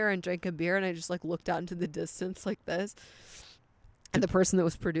sat there and drank a beer and I just like looked out into the distance like this. And the person that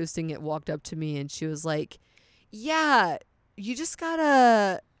was producing it walked up to me and she was like, yeah, you just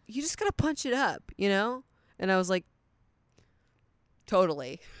gotta punch it up, you know? And I was like,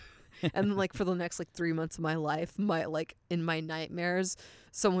 totally. And then like for the next like 3 months of my life, in my nightmares,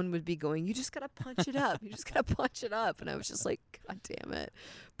 someone would be going, you just gotta punch it up. You just gotta punch it up. And I was just like, God damn it.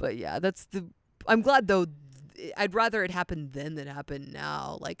 But yeah, I'm glad though. I'd rather it happened then than happen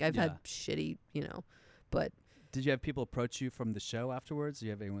now. Like I've had shitty, you know, but. Did you have people approach you from the show afterwards? Did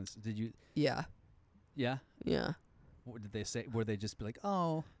you have anyone? Did you? Yeah. Yeah. Yeah. What did they say? Were they just be like,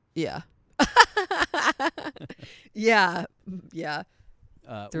 oh? Yeah. Yeah. Yeah.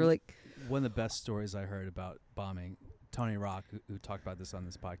 They're like, one of the best stories I heard about bombing, Tony Rock, who talked about this on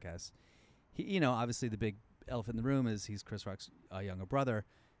this podcast. He, you know, obviously the big elephant in the room is he's Chris Rock's younger brother,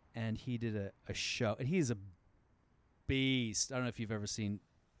 and he did a show, and he's a beast. I don't know if you've ever seen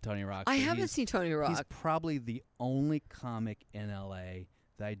Tony Rock. I haven't seen Tony Rock. He's probably the only comic in LA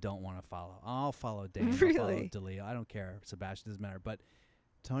that I don't want to follow. I'll follow Dane. Really? I'll follow DeLeo. I don't care. Sebastian, doesn't matter. But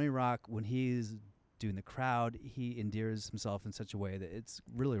Tony Rock, when he's doing the crowd, he endears himself in such a way that it's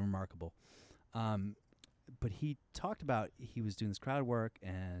really remarkable. But he talked about he was doing this crowd work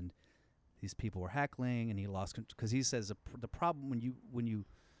and these people were heckling and he lost control because he says the problem when you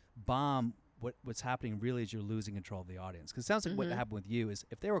bomb, what's happening really is you're losing control of the audience. Because it sounds like what happened with you is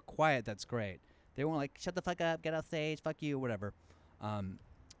if they were quiet, that's great. They weren't like, shut the fuck up, get off stage, fuck you, or whatever.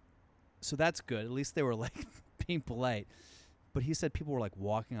 So that's good. At least they were like being polite. But he said people were like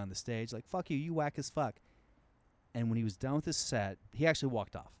walking on the stage, like, fuck you, you whack as fuck. And when he was done with his set, he actually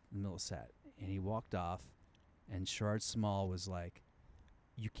walked off in the middle of the set. And he walked off, and Sherrod Small was like,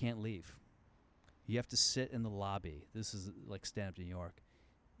 you can't leave. You have to sit in the lobby. This is like stand-up New York.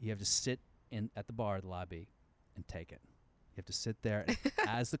 You have to sit at the bar, the lobby, and take it. You have to sit there. And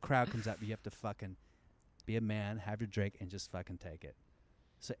as the crowd comes up, you have to fucking be a man, have your drink, and just fucking take it.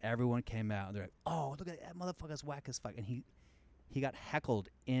 So everyone came out, and they're like, oh, look at that motherfucker's whack as fuck. And he got heckled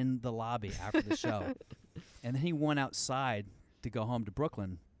in the lobby after the show. And then he went outside to go home to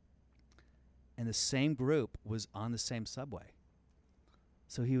Brooklyn. And the same group was on the same subway.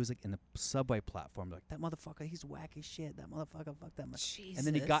 So he was like in the subway platform, like, that motherfucker, he's whack as shit. That motherfucker, fuck that. Jesus. And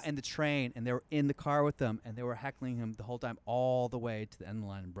then he got in the train, and they were in the car with them, and they were heckling him the whole time, all the way to the end of the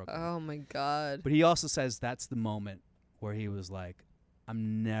line in Brooklyn. Oh my God. But he also says that's the moment where he was like,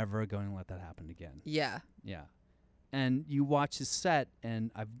 I'm never going to let that happen again. Yeah. Yeah. And you watch his set,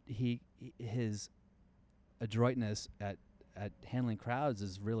 and his adroitness at handling crowds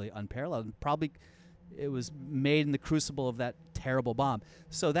is really unparalleled. And probably it was made in the crucible of that terrible bomb.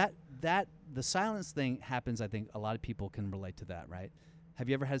 So that the silence thing happens. I think a lot of people can relate to that, right? Have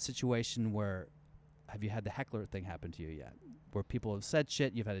you ever had a situation where, have you had the heckler thing happen to you yet, where people have said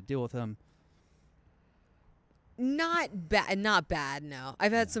shit, you've had to deal with them? Not bad. No,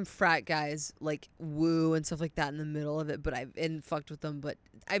 I've had some frat guys like woo and stuff like that in the middle of it, but I've fucked with them. But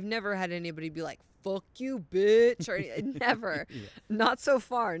I've never had anybody be like, "Fuck you, bitch," or never. Yeah. Not so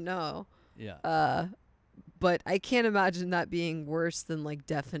far. No. Yeah. But I can't imagine that being worse than like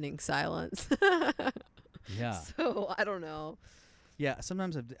deafening silence. Yeah. So I don't know. Yeah.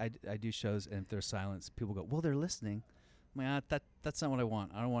 Sometimes I do shows, and if there's silence, people go, "Well, they're listening." I'm like, that's not what I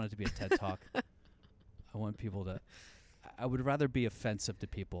want. I don't want it to be a TED Talk. I want people to. I would rather be offensive to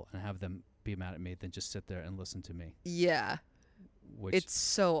people and have them be mad at me than just sit there and listen to me. Yeah. Which It's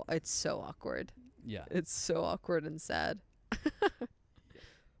so awkward. yeah. It's so awkward and sad.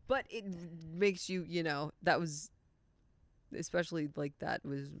 But it makes you, that was, especially like that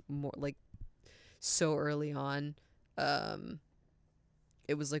was more like so early on.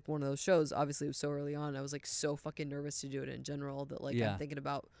 It was like one of those shows. Obviously, it was so early on. I was like so fucking nervous to do it in general that like Yeah. I'm thinking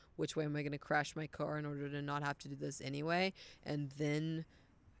about which way am I going to crash my car in order to not have to do this anyway. And then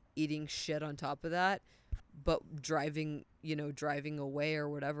eating shit on top of that. But driving away or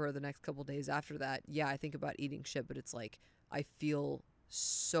whatever the next couple days after that, yeah, I think about eating shit, but it's like I feel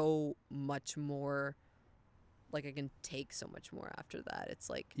so much more like I can take so much more after that. It's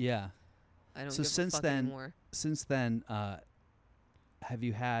like Yeah. I don't So give since a fuck then- anymore. Since then, have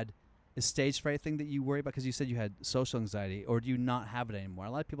you had a stage fright thing that you worry about? Because you said you had social anxiety, or do you not have it anymore? A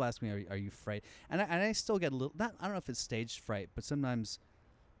lot of people ask me, "Are you afraid?" And I still get a little. I don't know if it's stage fright, but sometimes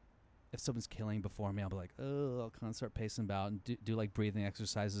if someone's killing before me, I'll be like, "Oh," I'll kind of start pacing about and do like breathing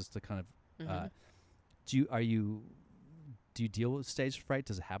exercises to kind of. Mhm. Do you deal with stage fright?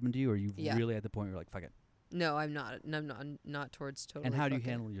 Does it happen to you, or are you Yeah. really at the point where you're like, "Fuck it"? No, I'm not. No, I'm not towards totally. And how do you fucking-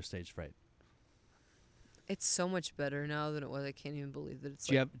 handle your stage fright? It's so much better now than it was. I can't even believe that it's.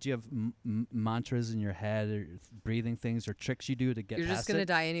 Do you have mantras in your head, or breathing things, or tricks you do to get You're past just gonna it?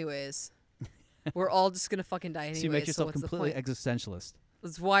 die anyways. We're all just gonna fucking die anyways. So you make yourself what's the completely point? existentialist.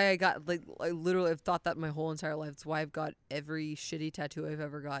 That's why I got I literally have thought that my whole entire life. That's why I've got every shitty tattoo I've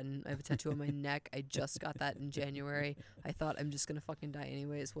ever gotten. I have a tattoo on my neck. I just got that in January. I thought I'm just gonna fucking die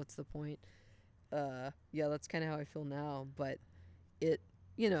anyways. What's the point? Yeah, that's kind of how I feel now. But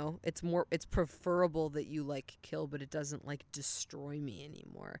it's preferable that you like kill, but it doesn't like destroy me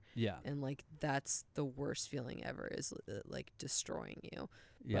anymore. Yeah. And like that's the worst feeling ever is like destroying you.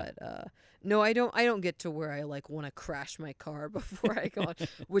 Yeah. But no, I don't get to where I like want to crash my car before I go on,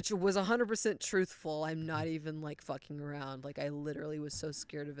 which was 100% truthful. I'm not even like fucking around. Like I literally was so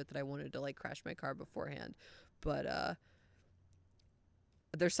scared of it that I wanted to like crash my car beforehand. But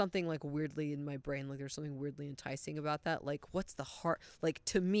there's something like weirdly in my brain, like there's something weirdly enticing about that. Like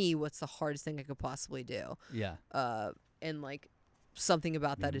to me, what's the hardest thing I could possibly do? Yeah. And like something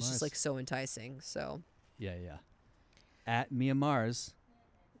about that is just Mars. like so enticing. So Yeah. Yeah. At Mia Mars,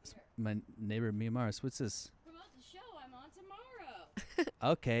 my neighbor Mia Mars. What's this? Promote the show I'm on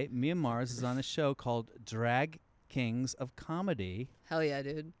tomorrow. Okay, Mia Mars is on a show called Drag Kings of Comedy. hell yeah,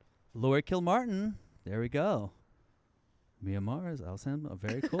 dude. Lori Kilmartin. There we go. Mia Mars, Alessandro.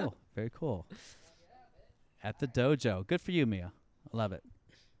 Very cool. Very cool. At the dojo. Good for you, Mia. I love it.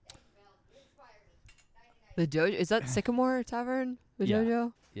 The dojo, is that Sycamore Tavern? The Yeah.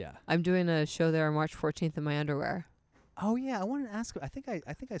 dojo? Yeah. I'm doing a show there on March 14th in my underwear. Oh yeah, I wanted to ask. I think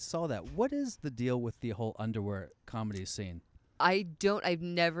I saw that. What is the deal with the whole underwear comedy scene? I've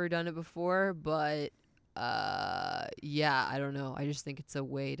never done it before, but yeah, I don't know. I just think it's a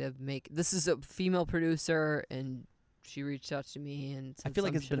way to make. This is a female producer, and she reached out to me, and I said feel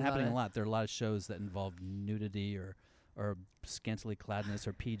like some it's shit been about happening it. a lot. There are a lot of shows that involve nudity or scantily cladness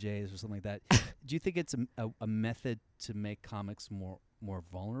or PJs or something like that. Do you think it's a method to make comics more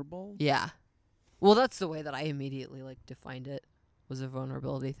vulnerable? Yeah. Well, that's the way that I immediately like defined it. Was a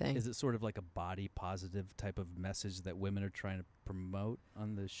vulnerability thing. Is it sort of like a body positive type of message that women are trying to promote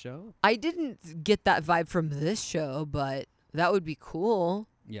on the show? I didn't get that vibe from this show, but that would be cool.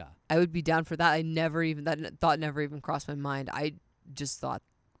 Yeah. I would be down for that. That thought never even crossed my mind. I just thought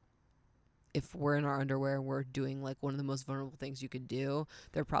if we're in our underwear and we're doing like one of the most vulnerable things you could do,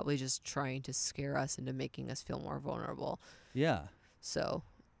 they're probably just trying to scare us into making us feel more vulnerable. Yeah. So,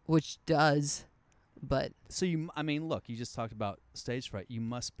 which does, but So I mean, look, you just talked about stage fright. You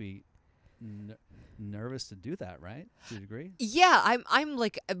must be nervous to do that, right? To a degree. yeah, I'm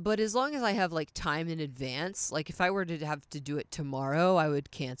like, but as long as I have like time in advance, like if I were to have to do it tomorrow, I would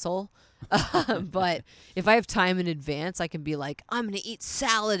cancel. But if I have time in advance, I can be like, I'm gonna eat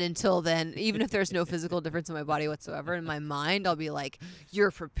salad until then, even if there's no physical difference in my body whatsoever. In my mind, I'll be like,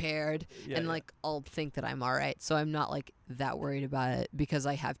 you're prepared, and like I'll think that I'm all right. So I'm not like that worried about it because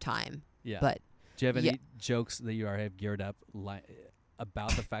I have time. Yeah. But do you have any yeah. jokes that you already have geared up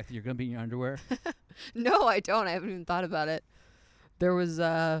about the fact that you're going to be in your underwear? no, I don't. I haven't even thought about it. There was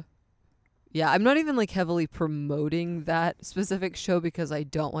yeah, I'm not even like heavily promoting that specific show because I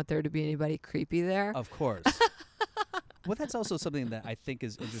don't want there to be anybody creepy there. Of course. Well, that's also something that I think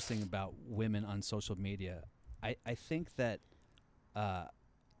is interesting about women on social media. I think that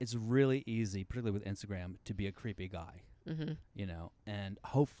it's really easy, particularly with Instagram, to be a creepy guy, Mm-hmm. you know, and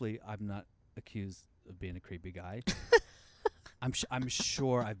hopefully I'm not accused of being a creepy guy. I'm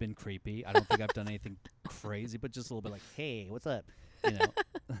sure I've been creepy. I don't think I've done anything crazy, but just a little bit like, hey, what's up? You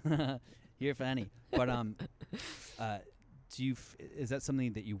know, you're funny. But is that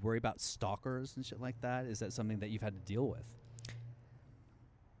something that you worry about, stalkers and shit like that? Is that something that you've had to deal with?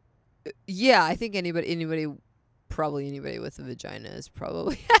 Yeah, I think probably anybody with a vagina has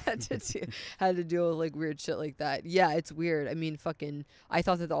probably had to deal with like weird shit like that. Yeah, it's weird. I mean, I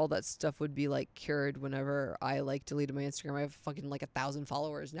thought that all that stuff would be like cured whenever I like deleted my Instagram. I have fucking like 1,000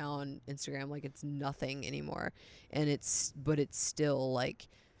 followers now on Instagram. Like it's nothing anymore, but it's still like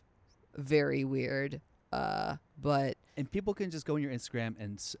very weird. But and people can just go on your Instagram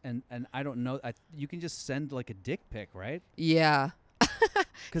and I don't know, you can just send like a dick pic, right? yeah,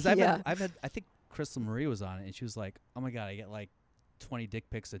 Because I've had I think Crystal Marie was on it, and she was like, "Oh my god, I get like 20 dick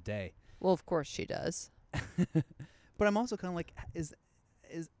pics a day." well, of course she does. But I'm also kind of like, is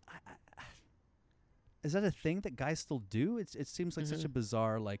that a thing that guys still do? It seems like such a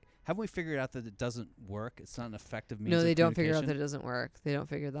bizarre, like, haven't we figured out that it doesn't work? It's not an effective means. No, of they don't figure out that communication? it doesn't work. They don't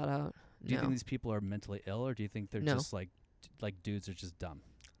figure that out. Do you No. think these people are mentally ill, or do you think they're No. just like dudes are just dumb?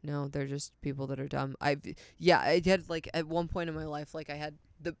 No, they're just people that are dumb. I had like at one point in my life, like I had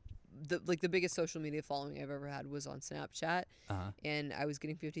the biggest social media following I've ever had was on Snapchat, and I was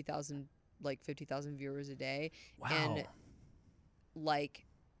getting 50,000 viewers a day, Wow. and like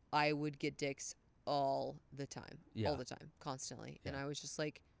I would get dicks all the time, constantly, and I was just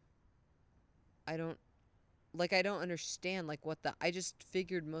like, I don't understand like what I just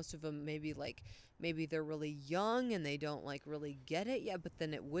figured most of them maybe they're really young and they don't like really get it yet, but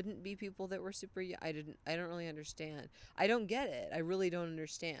then it wouldn't be people that were super young. I don't really understand. I don't get it. I really don't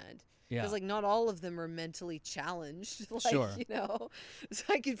understand. Yeah. Because like not all of them are mentally challenged. Like, Sure. you know, so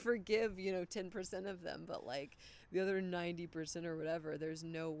I could forgive, 10% of them, but like the other 90% or whatever, there's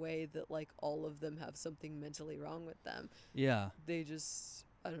no way that like all of them have something mentally wrong with them. Yeah. They just,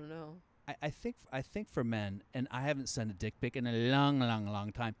 I don't know. I think for men, and I haven't sent a dick pic in a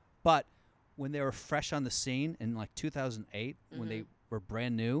long time, but when they were fresh on the scene in like 2008, when they were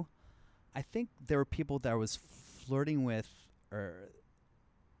brand new, I think there were people that I was flirting with,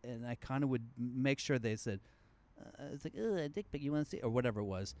 and I kind of would make sure they said, it's like, a dick pic, you want to see, or whatever it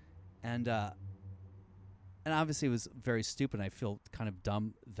was, and obviously it was very stupid. And I feel kind of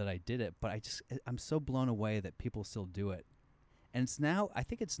dumb that I did it, but I'm so blown away that people still do it. And I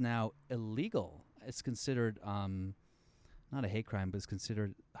think it's now illegal. It's considered not a hate crime, but it's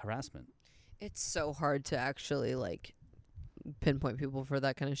considered harassment. It's so hard to actually like pinpoint people for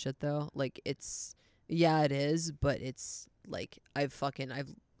that kind of shit though. Like it is, but it's like I've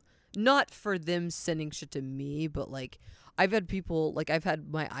not for them sending shit to me, but like I've had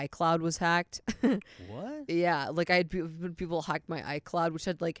my iCloud was hacked. What? Yeah, like I had people hack my iCloud, which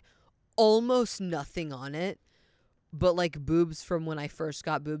had like almost nothing on it, but like boobs from when I first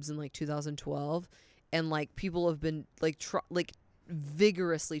got boobs in like 2012, and like people have been like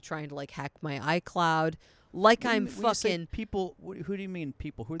vigorously trying to like hack my iCloud. Like I'm fucking people. Who do you mean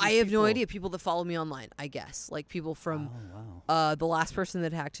people? Who are these I have people? no idea. People that follow me online, I guess. Like people from Oh wow. the last person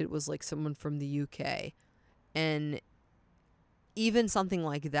that hacked it was like someone from the UK, and even something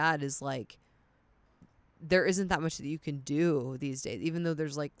like that is like there isn't that much that you can do these days. Even though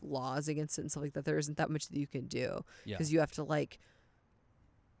there's like laws against it and stuff like that, there isn't that much that you can do Yeah. because you have to like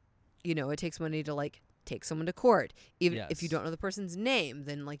you know, it takes money to like take someone to court. Even if you Yes. don't know the person's name,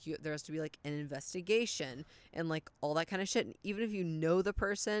 then like there has to be like an investigation and like all that kind of shit. And even if you know the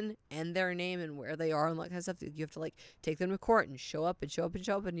person and their name and where they are and that kind of stuff, you have to like take them to court and show up and show up and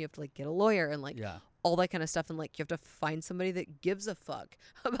show up, and you have to like get a lawyer and like Yeah. all that kind of stuff. And like you have to find somebody that gives a fuck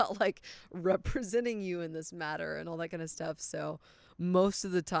about like representing you in this matter and all that kind of stuff. So most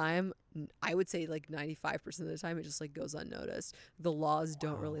of the time, I would say like 95% of the time, it just like goes unnoticed. The laws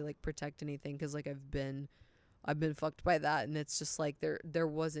don't really like protect anything, because like I've been fucked by that, and it's just like there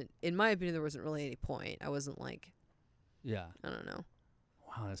wasn't, in my opinion, there wasn't really any point. I wasn't like, Yeah. I don't know.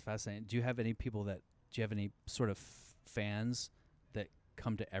 Wow, that's fascinating. Do you have any sort of fans that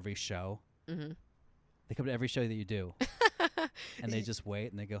come to every show? Mm-hmm. They come to every show that you do, and they just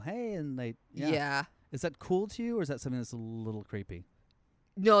wait and they go, hey, and they Yeah. Is that cool to you, or is that something that's a little creepy?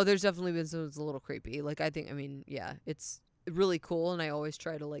 No, there's definitely been some that's a little creepy. Like, I mean, yeah, it's really cool, and I always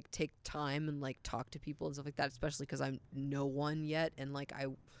try to like take time and like talk to people and stuff like that, especially because I'm no one yet, and like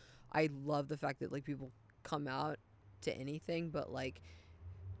I love the fact that like people come out to anything, but like,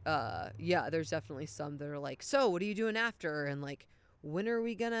 yeah, there's definitely some that are like, so what are you doing after, and like, when are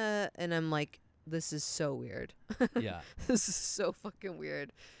we gonna? And I'm like, this is so weird. Yeah. This is so fucking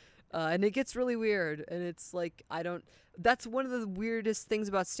weird. And it gets really weird, and it's like, that's one of the weirdest things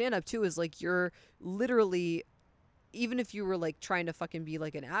about stand-up too, is like you're literally, even if you were like trying to fucking be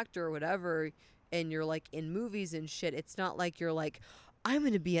like an actor or whatever, and you're like in movies and shit, it's not like you're like, I'm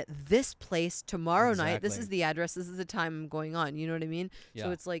going to be at this place tomorrow night. This Exactly. is the address. This is the time I'm going on. You know what I mean? Yeah.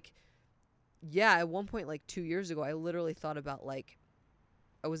 So it's like, yeah, at one point, like 2 years ago, I literally thought about like,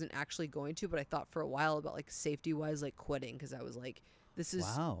 I wasn't actually going to, but I thought for a while about like safety wise, like quitting. 'Cause I was like, this is,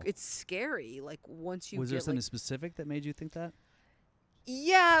 Wow. it's scary. Like once you Was get there something like, specific that made you think that?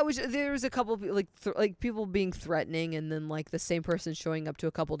 yeah, there was a couple of, like people being threatening, and then like the same person showing up to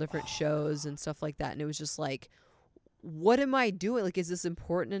a couple different shows and stuff like that. And it was just like, what am I doing? Like, is this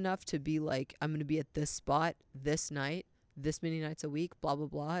important enough to be like, I'm going to be at this spot, this night, this many nights a week, blah, blah,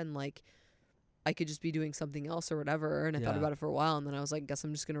 blah. And like, I could just be doing something else or whatever. And I thought Yeah. about it for a while, and then I was like, guess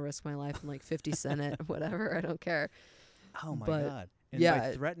I'm just going to risk my life and like 50 cent it, whatever. I don't care. Oh my But, God. And yeah, by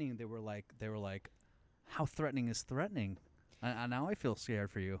it- threatening, they were like, how threatening is threatening? Now I feel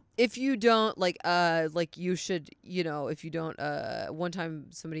scared for you. If you don't like you should, you know, if you don't, one time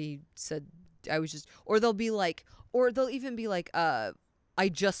somebody said, I was just, or they'll even be like, I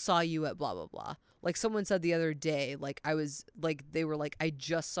just saw you at blah, blah, blah. Like someone said the other day, like they were like, I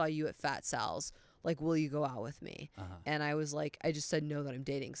just saw you at Fat Sal's. Like, will you go out with me? Uh-huh. And I was like, I just said no, that I'm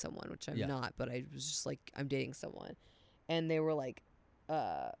dating someone, which I'm Yeah. not, but I was just like, I'm dating someone. And they were like,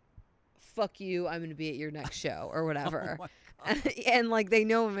 fuck you, I'm going to be at your next show or whatever. Oh my And like they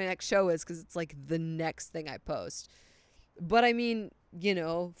know what my next show is, because it's like the next thing I post. But I mean, you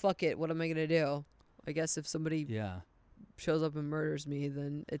know, fuck it. What am I going to do? I guess if somebody Yeah. shows up and murders me,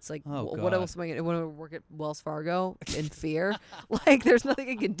 then it's like, Oh, what God. else am I going to want to work at Wells Fargo in fear? Like, there's nothing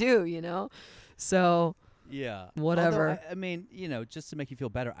I can do, you know? So, Yeah. Whatever. Although, I mean, you know, just to make you feel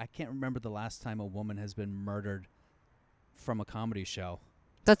better, I can't remember the last time a woman has been murdered from a comedy show.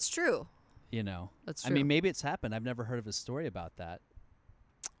 that's true. You know, That's I true. mean, maybe it's happened. I've never heard of a story about that.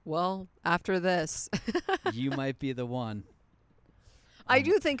 Well, after this, You might be the one. I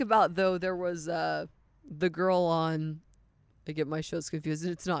do think about, though, there was the girl on, I get my shows confused.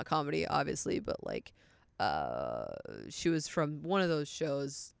 It's not comedy, obviously, but like she was from one of those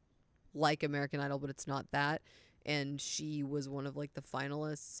shows like American Idol, but it's not that. And she was one of like the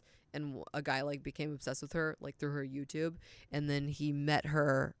finalists, and a guy like became obsessed with her like through her YouTube, and then he met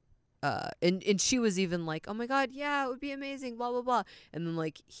her. And she was even like, oh my God, yeah, it would be amazing, blah, blah, blah. And then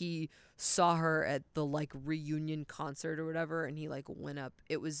like he saw her at the like reunion concert or whatever, and he like went up.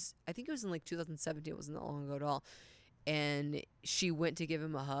 I think it was in like 2017. It wasn't that long ago at all. And she went to give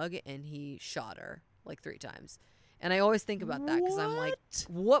him a hug, and he shot her like 3 times. And I always think about that, because I'm like,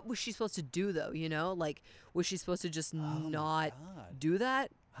 what was she supposed to do though? You know, like, was she supposed to just Oh my not God. do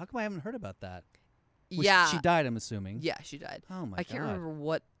that? How come I haven't heard about that? Well, Yeah. She died, I'm assuming. Yeah, she died. Oh my I can't God. remember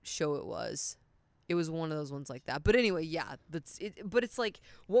what show it was. It was one of those ones like that. But anyway, yeah, that's it. But it's like,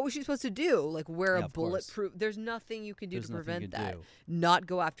 what was she supposed to do? Like, wear Yeah, a of course. bulletproof? There's nothing you can do There's to nothing you prevent can that. do. Not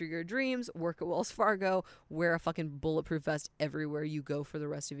go after your dreams. Work at Wells Fargo. Wear a fucking bulletproof vest everywhere you go for the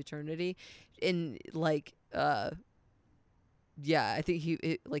rest of eternity. And like, yeah, I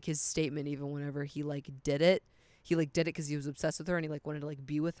think like his statement, even whenever he like did it, because he was obsessed with her, and he like wanted to like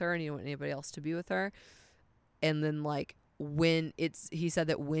be with her, and he didn't want anybody else to be with her. And then like he said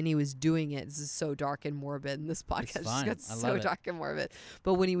that when he was doing it, this is so dark and morbid, and this podcast fine. got I so love it. dark and morbid.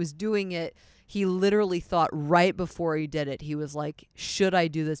 But when he was doing it, he literally thought right before he did it, he was like, should I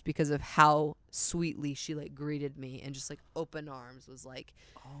do this because of how sweetly she like greeted me and just like open arms was like,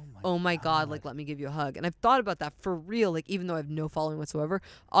 oh my God, like let me give you a hug. And I've thought about that for real, like even though I have no following whatsoever,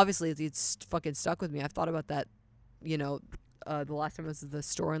 obviously it's fucking stuck with me. I've thought about that, you know, the last time I was at the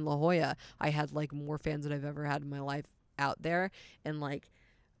store in La Jolla, I had like more fans than I've ever had in my life out there, and like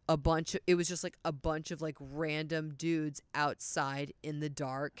it was just like a bunch of like random dudes outside in the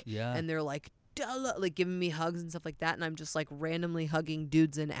dark, Yeah. and they're like Della, like giving me hugs and stuff like that, and I'm just like randomly hugging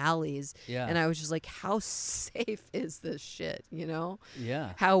dudes in alleys, Yeah. and I was just like, how safe is this shit, you know?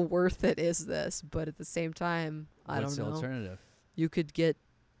 Yeah. How worth it is this? But at the same time, I What's don't the know. alternative? You could get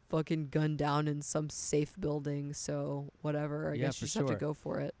fucking gunned down in some safe building, so whatever. I Yeah, guess for you just have to sure. go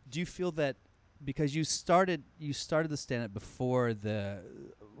for it. Do you feel that because you started the stand-up before the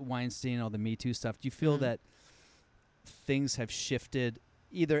Weinstein, all the Me Too stuff, do you feel Mhm. that things have shifted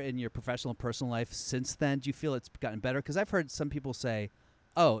either in your professional and personal life since then? Do you feel it's gotten better? Because I've heard some people say,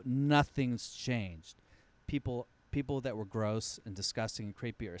 oh, nothing's changed. People that were gross and disgusting and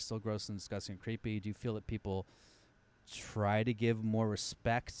creepy are still gross and disgusting and creepy. Do you feel that people try to give more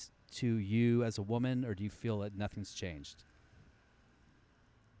respect to you as a woman, or do you feel that nothing's changed?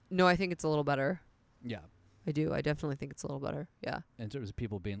 No, I think it's a little better. Yeah. I do. I definitely think it's a little better. Yeah. In terms of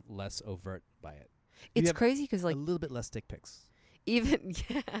people being less overt by it. You It's have crazy because like a little bit less dick pics. even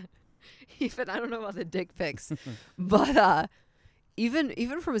even I don't know about the dick pics, but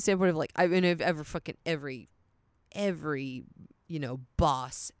even from a standpoint of like every you know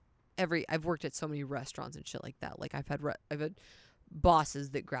boss, I've worked at so many restaurants and shit like that. Like I've had bosses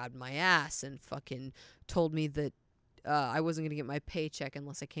that grabbed my ass and fucking told me that I wasn't gonna get my paycheck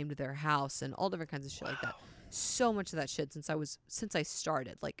unless I came to their house and all different kinds of shit like that. So much of that shit since I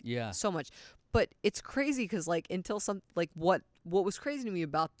started, like Yeah. so much. But it's crazy because like until some like what was crazy to me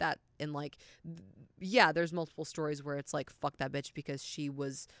about that, and like yeah, there's multiple stories where it's like fuck that bitch because she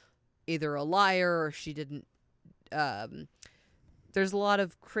was either a liar or she didn't there's a lot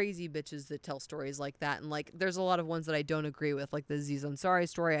of crazy bitches that tell stories like that, and like there's a lot of ones that I don't agree with, like the Aziz Ansari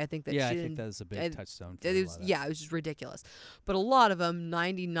story. I think that Yeah, she I didn't think that's a big and touchstone for it a was, lot of that. yeah, it was just ridiculous. But a lot of them,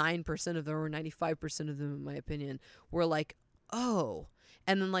 99% of them or 95% of them, in my opinion, were like, oh.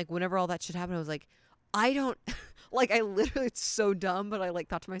 And then like whenever all that shit happened, I was like, I don't, like I literally, it's so dumb, but I like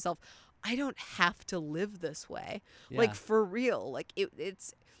thought to myself, I don't have to live this way. Yeah. Like for real. Like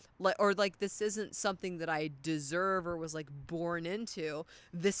it's like, or like this isn't something that I deserve or was like born into.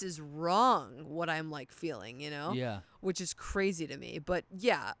 This is wrong what I'm like feeling, you know? Yeah. Which is crazy to me. But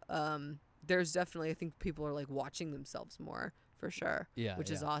yeah, there's definitely, I think people are like watching themselves more for sure. Yeah,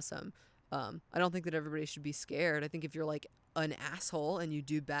 Which is yeah. awesome. I don't think that everybody should be scared. I think if you're like an asshole and you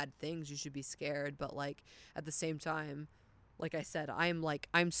do bad things, you should be scared. But like at the same time, like I said,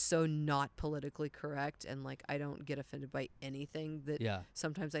 I'm so not politically correct, and like I don't get offended by anything that Yeah.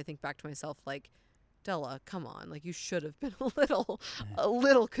 sometimes I think back to myself like, Della, come on, like you should have been a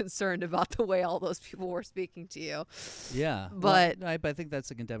little concerned about the way all those people were speaking to you. Yeah. But- well, but I think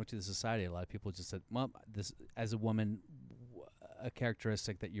that's endemic to the society. A lot of people just said, well, this as a woman, a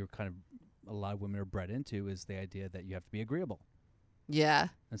characteristic that you're kind of a lot of women are bred into is the idea that you have to be agreeable. Yeah.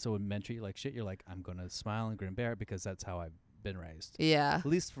 And so when men treat you like shit, you're like, I'm going to smile and grin and bear it because that's how I've been raised. Yeah. At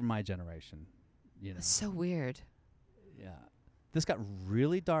least for my generation, you know. It's so weird. Yeah. This got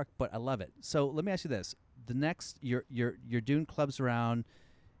really dark, but I love it. So let me ask you this. The next you're doing clubs around,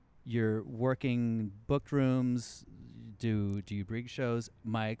 you're working booked rooms, do you bring shows,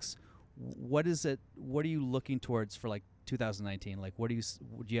 mics? What is it? What are you looking towards for like 2019? Like do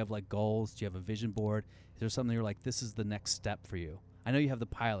you have like goals? Do you have a vision board? Is there something you're like, this is the next step for you? I know you have the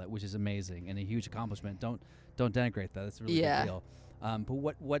pilot, which is amazing and a huge accomplishment. Don't denigrate that. That's a really Yeah. big deal.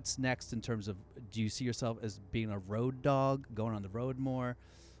 But what's next in terms of, do you see yourself as being a road dog, going on the road more,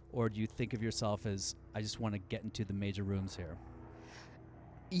 or do you think of yourself as, I just want to get into the major rooms here?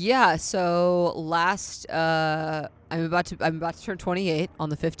 Yeah, so I'm about to turn 28 on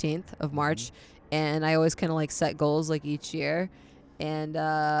the 15th of March, and I always kind of like set goals like each year, and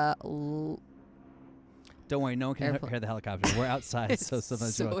Don't worry, no one can Airplane. hear the helicopter. We're outside, so it's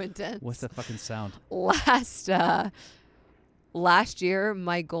sometimes you're so like, intense. what's that fucking sound? Last year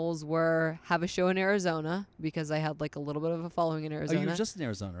my goals were have a show in Arizona because I had like a little bit of a following in Oh, Arizona. you were just in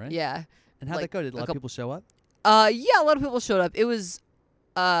Arizona, right? Yeah. And how'd like, that go? Did a a lot of couple- people show up? Yeah, a lot of people showed up. It was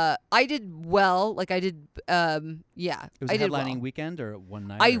I did well. Like I did. Yeah, It was I a did headlining well. weekend or one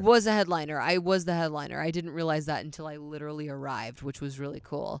night? I or- was a headliner. I was the headliner. I didn't realize that until I literally arrived, which was really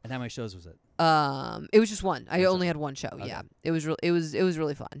cool. And how many shows was it? It was just one. I One only show. had one show. Okay. Yeah, it was it was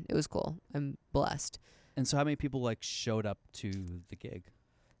really fun. It was cool. I'm blessed. And so how many people like showed up to the gig,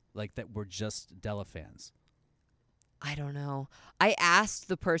 like that were just Della fans? I don't know. I asked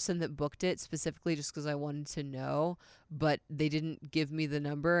the person that booked it specifically just because I wanted to know, but they didn't give me the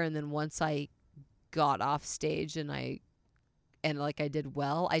number. And then once I got off stage and I did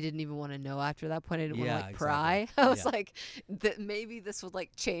well, I didn't even want to know after that point. I didn't want Yeah, to like exactly. pry. I was Yeah. like, that maybe this would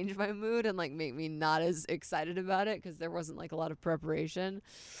like change my mood and like make me not as excited about it because there wasn't like a lot of preparation.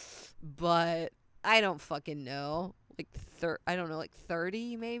 But I don't fucking know. Like I don't know, like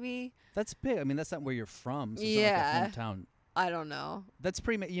 30 maybe. That's big. I mean, that's not where you're from. So it's Yeah. not like a hometown. I don't know. That's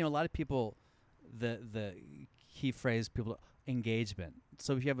pretty. A lot of people, the key phrase people engagement.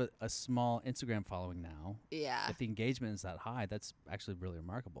 So if you have a small Instagram following now, Yeah. if the engagement is that high, that's actually really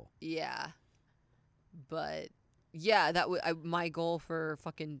remarkable. Yeah. But yeah, that my goal for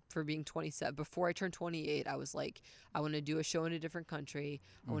being 27 before I turned 28, I was like, I want to do a show in a different country.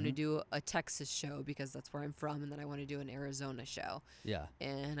 I want to Mhm. do a Texas show because that's where I'm from, and then I want to do an Arizona show. Yeah.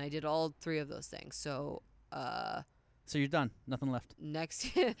 And I did all three of those things. So, So you're done. Nothing left. next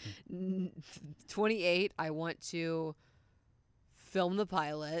 28, I want to film the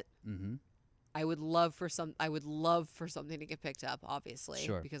pilot. Mm-hmm. I would love for something to get picked up, obviously,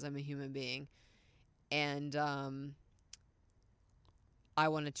 Sure. because I'm a human being. And I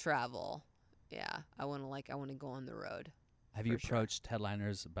want to travel. Yeah, I want to go on the road. Have you For sure. approached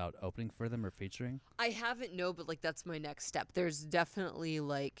headliners about opening for them or featuring? I haven't, no, but like that's my next step. There's definitely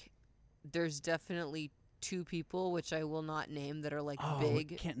two people, which I will not name, that are like Oh, we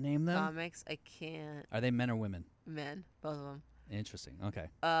big can't name them. comics. I can't. Are they men or women? Men, both of them. Interesting. Okay.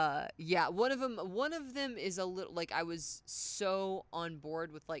 Yeah, one of them is a little like, I was so on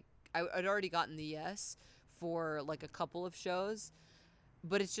board with like, I'd already gotten the yes for like a couple of shows,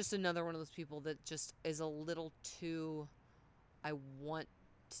 but it's just another one of those people that just is a little too, I want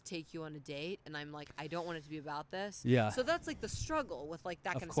to take you on a date, and I'm like, I don't want it to be about this. Yeah. So that's like the struggle with like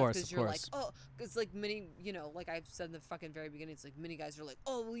that Of kind of course, stuff, because of you're like, course. oh, because like many, like I've said in the fucking very beginning, it's like many guys are like,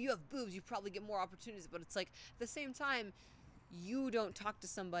 oh, well, you have boobs, you probably get more opportunities, but it's like at the same time, you don't talk to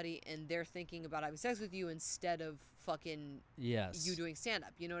somebody and they're thinking about having sex with you instead of fucking Yes. you doing stand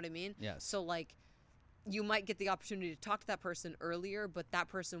up. You know what I mean? Yes. So like, you might get the opportunity to talk to that person earlier, but that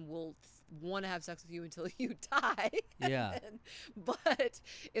person will want to have sex with you until you die. Yeah. But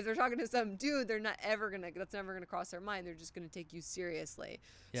if they're talking to some dude, that's never gonna cross their mind. They're just gonna take you seriously.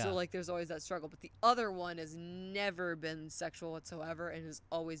 Yeah. So like, there's always that struggle. But the other one has never been sexual whatsoever and has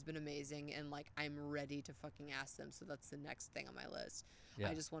always been amazing. And like, I'm ready to fucking ask them. So that's the next thing on my list. Yeah.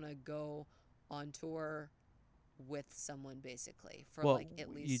 I just want to go on tour with someone basically for well, like at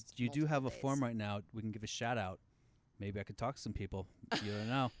least. you do have a multiple form days. right now. We can give a shout out. Maybe I could talk to some people. You don't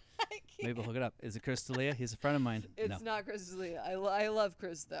know. I Maybe we'll can't. hook it up. Is it Chris D'Elia? He's a friend of mine. No. It's not Chris D'Elia. I love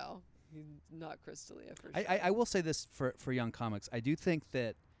Chris though. He's not Chris D'Elia for sure. I will say this for young comics. I do think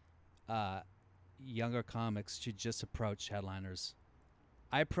that younger comics should just approach headliners.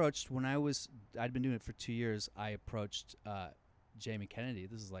 I'd been doing it for 2 years. I approached Jamie Kennedy.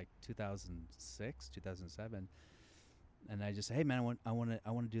 This is like 2006, 2007. And I just said, hey man, I want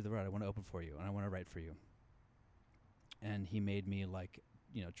to do the road. I want to open for you and I want to write for you. And he made me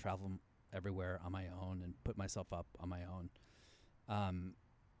travel everywhere on my own and put myself up on my own.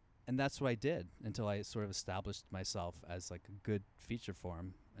 And that's what I did until I sort of established myself as like a good feature for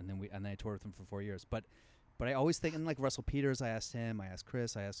him. And then I toured with him for 4 years. But I always think, and like Russell Peters, I asked him, I asked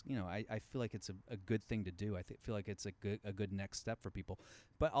Chris, I feel like it's a good thing to do. I feel like it's a good next step for people.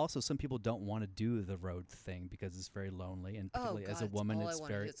 But also some people don't want to do the road thing because it's very lonely, and particularly as a woman, it's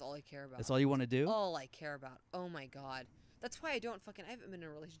very. That's all I care about. That's all you want to do? All I care about. Oh my god. That's why I haven't been in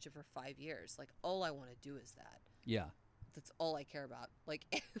a relationship for 5 years. Like, all I want to do is that. Yeah. That's all I care about. Like,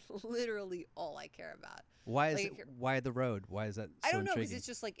 literally all I care about. Why Like, why the road? Why is that so I don't know, because intriguing? it's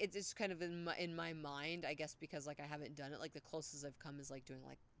just like, it's just kind of in my mind, I guess, because like I haven't done it. Like, the closest I've come is like doing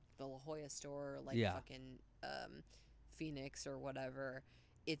like the La Jolla store, or like Yeah. fucking Phoenix or whatever.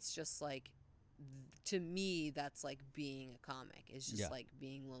 It's just like, to me, that's like being a comic. It's just Yeah. like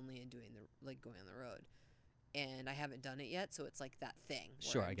being lonely and going on the road. And I haven't done it yet, so it's like that thing.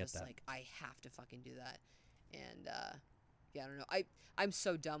 Where Sure, I'm I get just that. Like, I have to fucking do that. And yeah, I don't know. I'm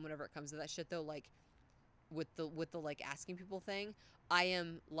so dumb whenever it comes to that shit though. Like, with the like asking people thing, I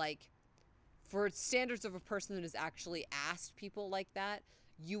am like for standards of a person that has actually asked people like that,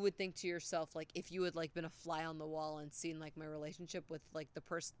 you would think to yourself, like, if you had like been a fly on the wall and seen like my relationship with like the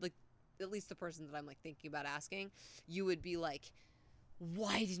person, like at least the person that I'm like thinking about asking, you would be like,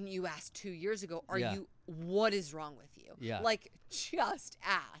 why didn't you ask 2 years ago? What is wrong with you? Yeah. Like, just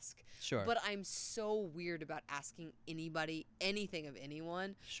ask. Sure. But I'm so weird about asking anybody anything of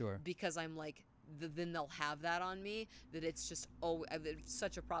anyone Sure. because I'm like, then they'll have that on me, that it's just, it's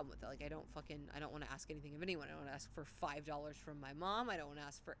such a problem with it. Like, I don't want to ask anything of anyone. I don't want to ask for $5 from my mom. I don't want to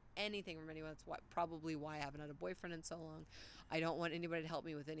ask for anything from anyone. That's probably why I haven't had a boyfriend in so long. I don't want anybody to help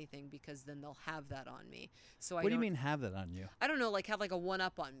me with anything because then they'll have that on me. So What do you mean have that on you? I don't know, like have like a one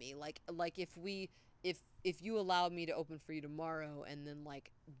up on me. Like if you allow me to open for you tomorrow and then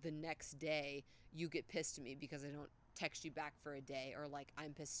like the next day you get pissed at me because I don't text you back for a day, or like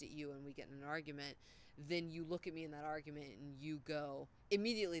I'm pissed at you and we get in an argument, then you look at me in that argument and you go,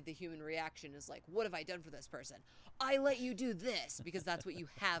 immediately the human reaction is like, what have I done for this person? I let you do this because that's what you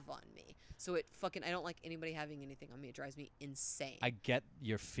have on me. So I don't like anybody having anything on me. It drives me insane. I get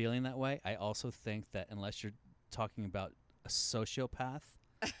you're feeling that way. I also think that unless you're talking about a sociopath,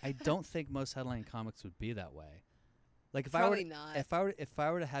 I don't think most headline comics would be that way. Like if Probably I not. were if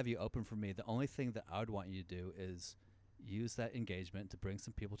I were to have you open for me, the only thing that I would want you to do is use that engagement to bring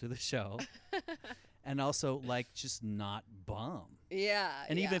some people to the show, and also like just not bomb. Yeah.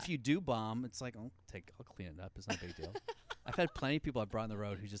 And even if you do bomb, it's like I'll clean it up. It's not a big deal. I've had plenty of people I brought on the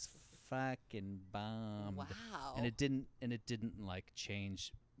road who just fucking bombed. Wow. And it didn't like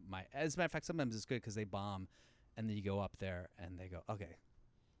change my. As a matter of fact, sometimes it's good because they bomb, and then you go up there and they go, okay,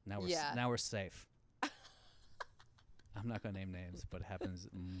 now we're safe. I'm not gonna name names, but it happens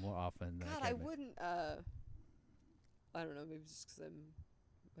more often than God, I I can. wouldn't. I don't know. Maybe just because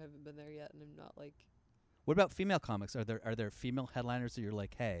I haven't been there yet, and I'm not like. What about female comics? Are there female headliners that you're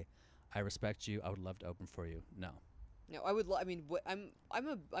like, hey, I respect you. I would love to open for you. No. No, I would. I mean,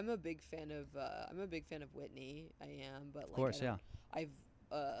 I'm a big fan of. I'm a big fan of Whitney. I am, but like, Of course, yeah. I've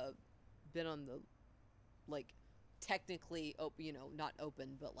been on the, like, technically not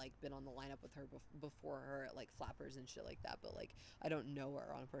open, but like been on the lineup with her before her at like Flappers and shit like that. But like, I don't know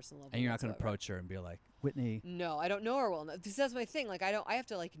her on a personal level. And you're not going to whatsoever. approach her and be like, Whitney. No, I don't know her well. This that's my thing. Like, I have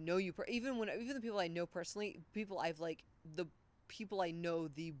to like know you. Even the people I know personally, the people I know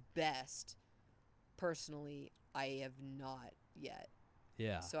the best personally, I have not yet.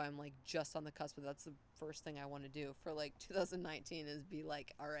 Yeah. So I'm like just on the cusp. But that's the first thing I want to do for like 2019 is be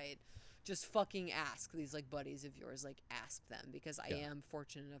like, all right, just fucking ask these like buddies of yours, like ask them, because I am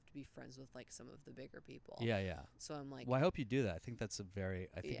fortunate enough to be friends with like some of the bigger people. Yeah, yeah. So I'm like, Well, I hope you do that. I think that's a very.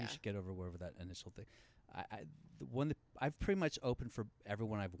 I think Yeah. you should get over whatever that initial thing. I've pretty much opened for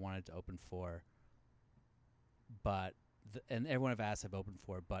everyone I've wanted to open for. But and everyone I've asked I've opened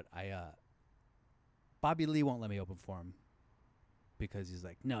for, but Bobby Lee won't let me open for him because he's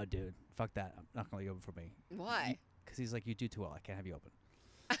like, no, dude, fuck that. I'm not gonna let you open for me. why? Because he's like, you do too well. I can't have you open.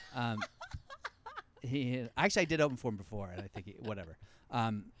 Actually, I did open for him before, and I think whatever.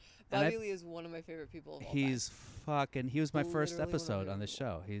 And Bobby Lee is one of my favorite people of all he's fucking. He was my first Literally one of my episode on favorite this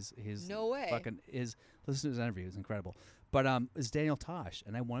show. He's No way. fucking is. Listen to his interview. It's incredible. But it's Daniel Tosh,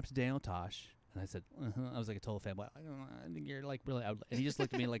 and I went up to Daniel Tosh, and I said, I was like a total fanboy. I think you're like really out. And he just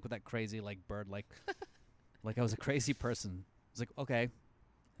looked at me like with that crazy like bird like I was a crazy person. I was like, okay,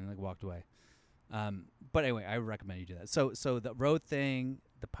 and like walked away. But anyway, I would recommend you do that. So the road thing,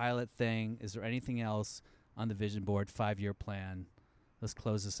 the pilot thing. Is there anything else on the vision board? 5-year plan. Let's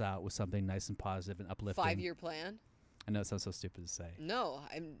close this out with something nice and positive and uplifting. 5-year plan? I know it sounds so stupid to say. No,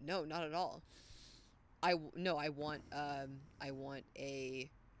 no, not at all. I want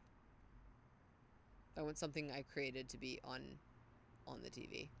something I created to be on the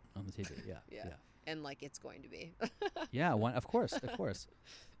TV. On the TV, yeah. Yeah. And like it's going to be. Yeah, of course.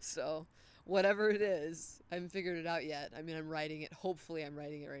 So, whatever it is, I haven't figured it out yet. I mean, I'm writing it. Hopefully, I'm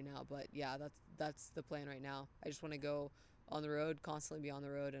writing it right now. But yeah, that's the plan right now. I just want to go on the road, constantly be on the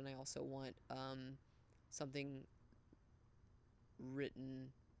road, and I also want something written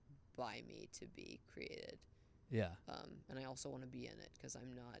by me to be created. Yeah. And I also want to be in it because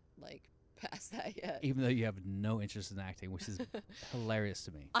I'm not like past that yet. Even though you have no interest in acting, which is hilarious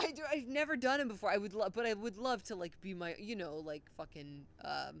to me. I've never done it before. I would love to like be my, like fucking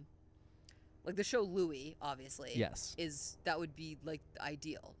like the show Louie, obviously. Yes. That would be like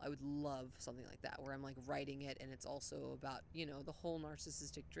ideal. I would love something like that where I'm like writing it and it's also about, the whole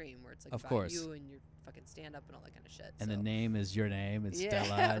narcissistic dream where it's like Of about course. you and your fucking stand up and all that kind of shit. And so. the name is your name. It's Yeah,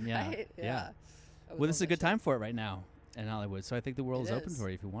 Stella. And yeah. right? Yeah. I would Well, love this is a that good shit. time for it right now in Hollywood. So I think the world It is open is. for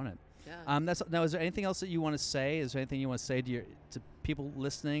you if you want it. Yeah. Now, is there anything else that you want to say? Is there anything you want to say to people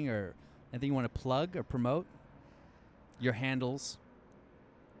listening, or Anything you want to plug or promote? Your handles.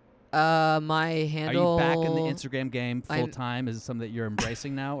 My handle. Are you back in the Instagram game full I'm- time? Is it something that you're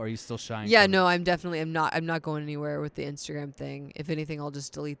embracing now, or are you still shying? Yeah, from it? no, I'm not going anywhere with the Instagram thing. If anything, I'll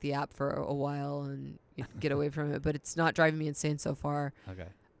just delete the app for a while and get away from it. But it's not driving me insane so far. Okay.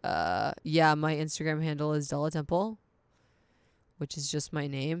 Yeah, my Instagram handle is Della Temple, which is just my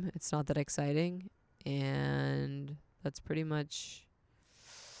name. It's not that exciting, and that's pretty much.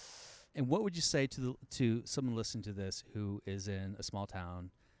 And what would you say to someone listening to this who is in a small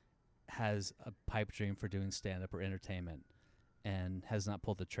town, has a pipe dream for doing stand-up or entertainment, and has not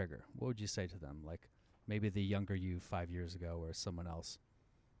pulled the trigger? What would you say to them? Like maybe the younger you 5 years ago or someone else.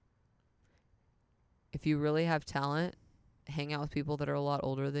 If you really have talent, hang out with people that are a lot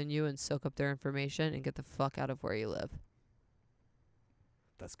older than you and soak up their information and get the fuck out of where you live.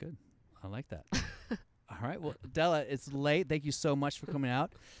 That's good. I like that. All right. Well, Della, it's late. Thank you so much for coming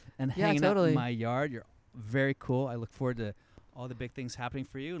out and Yeah, hanging out totally. in my yard. You're very cool. I look forward to all the big things happening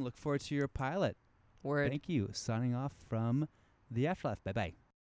for you and look forward to your pilot. Word. Thank you. Signing off from the Afterlife. Bye-bye.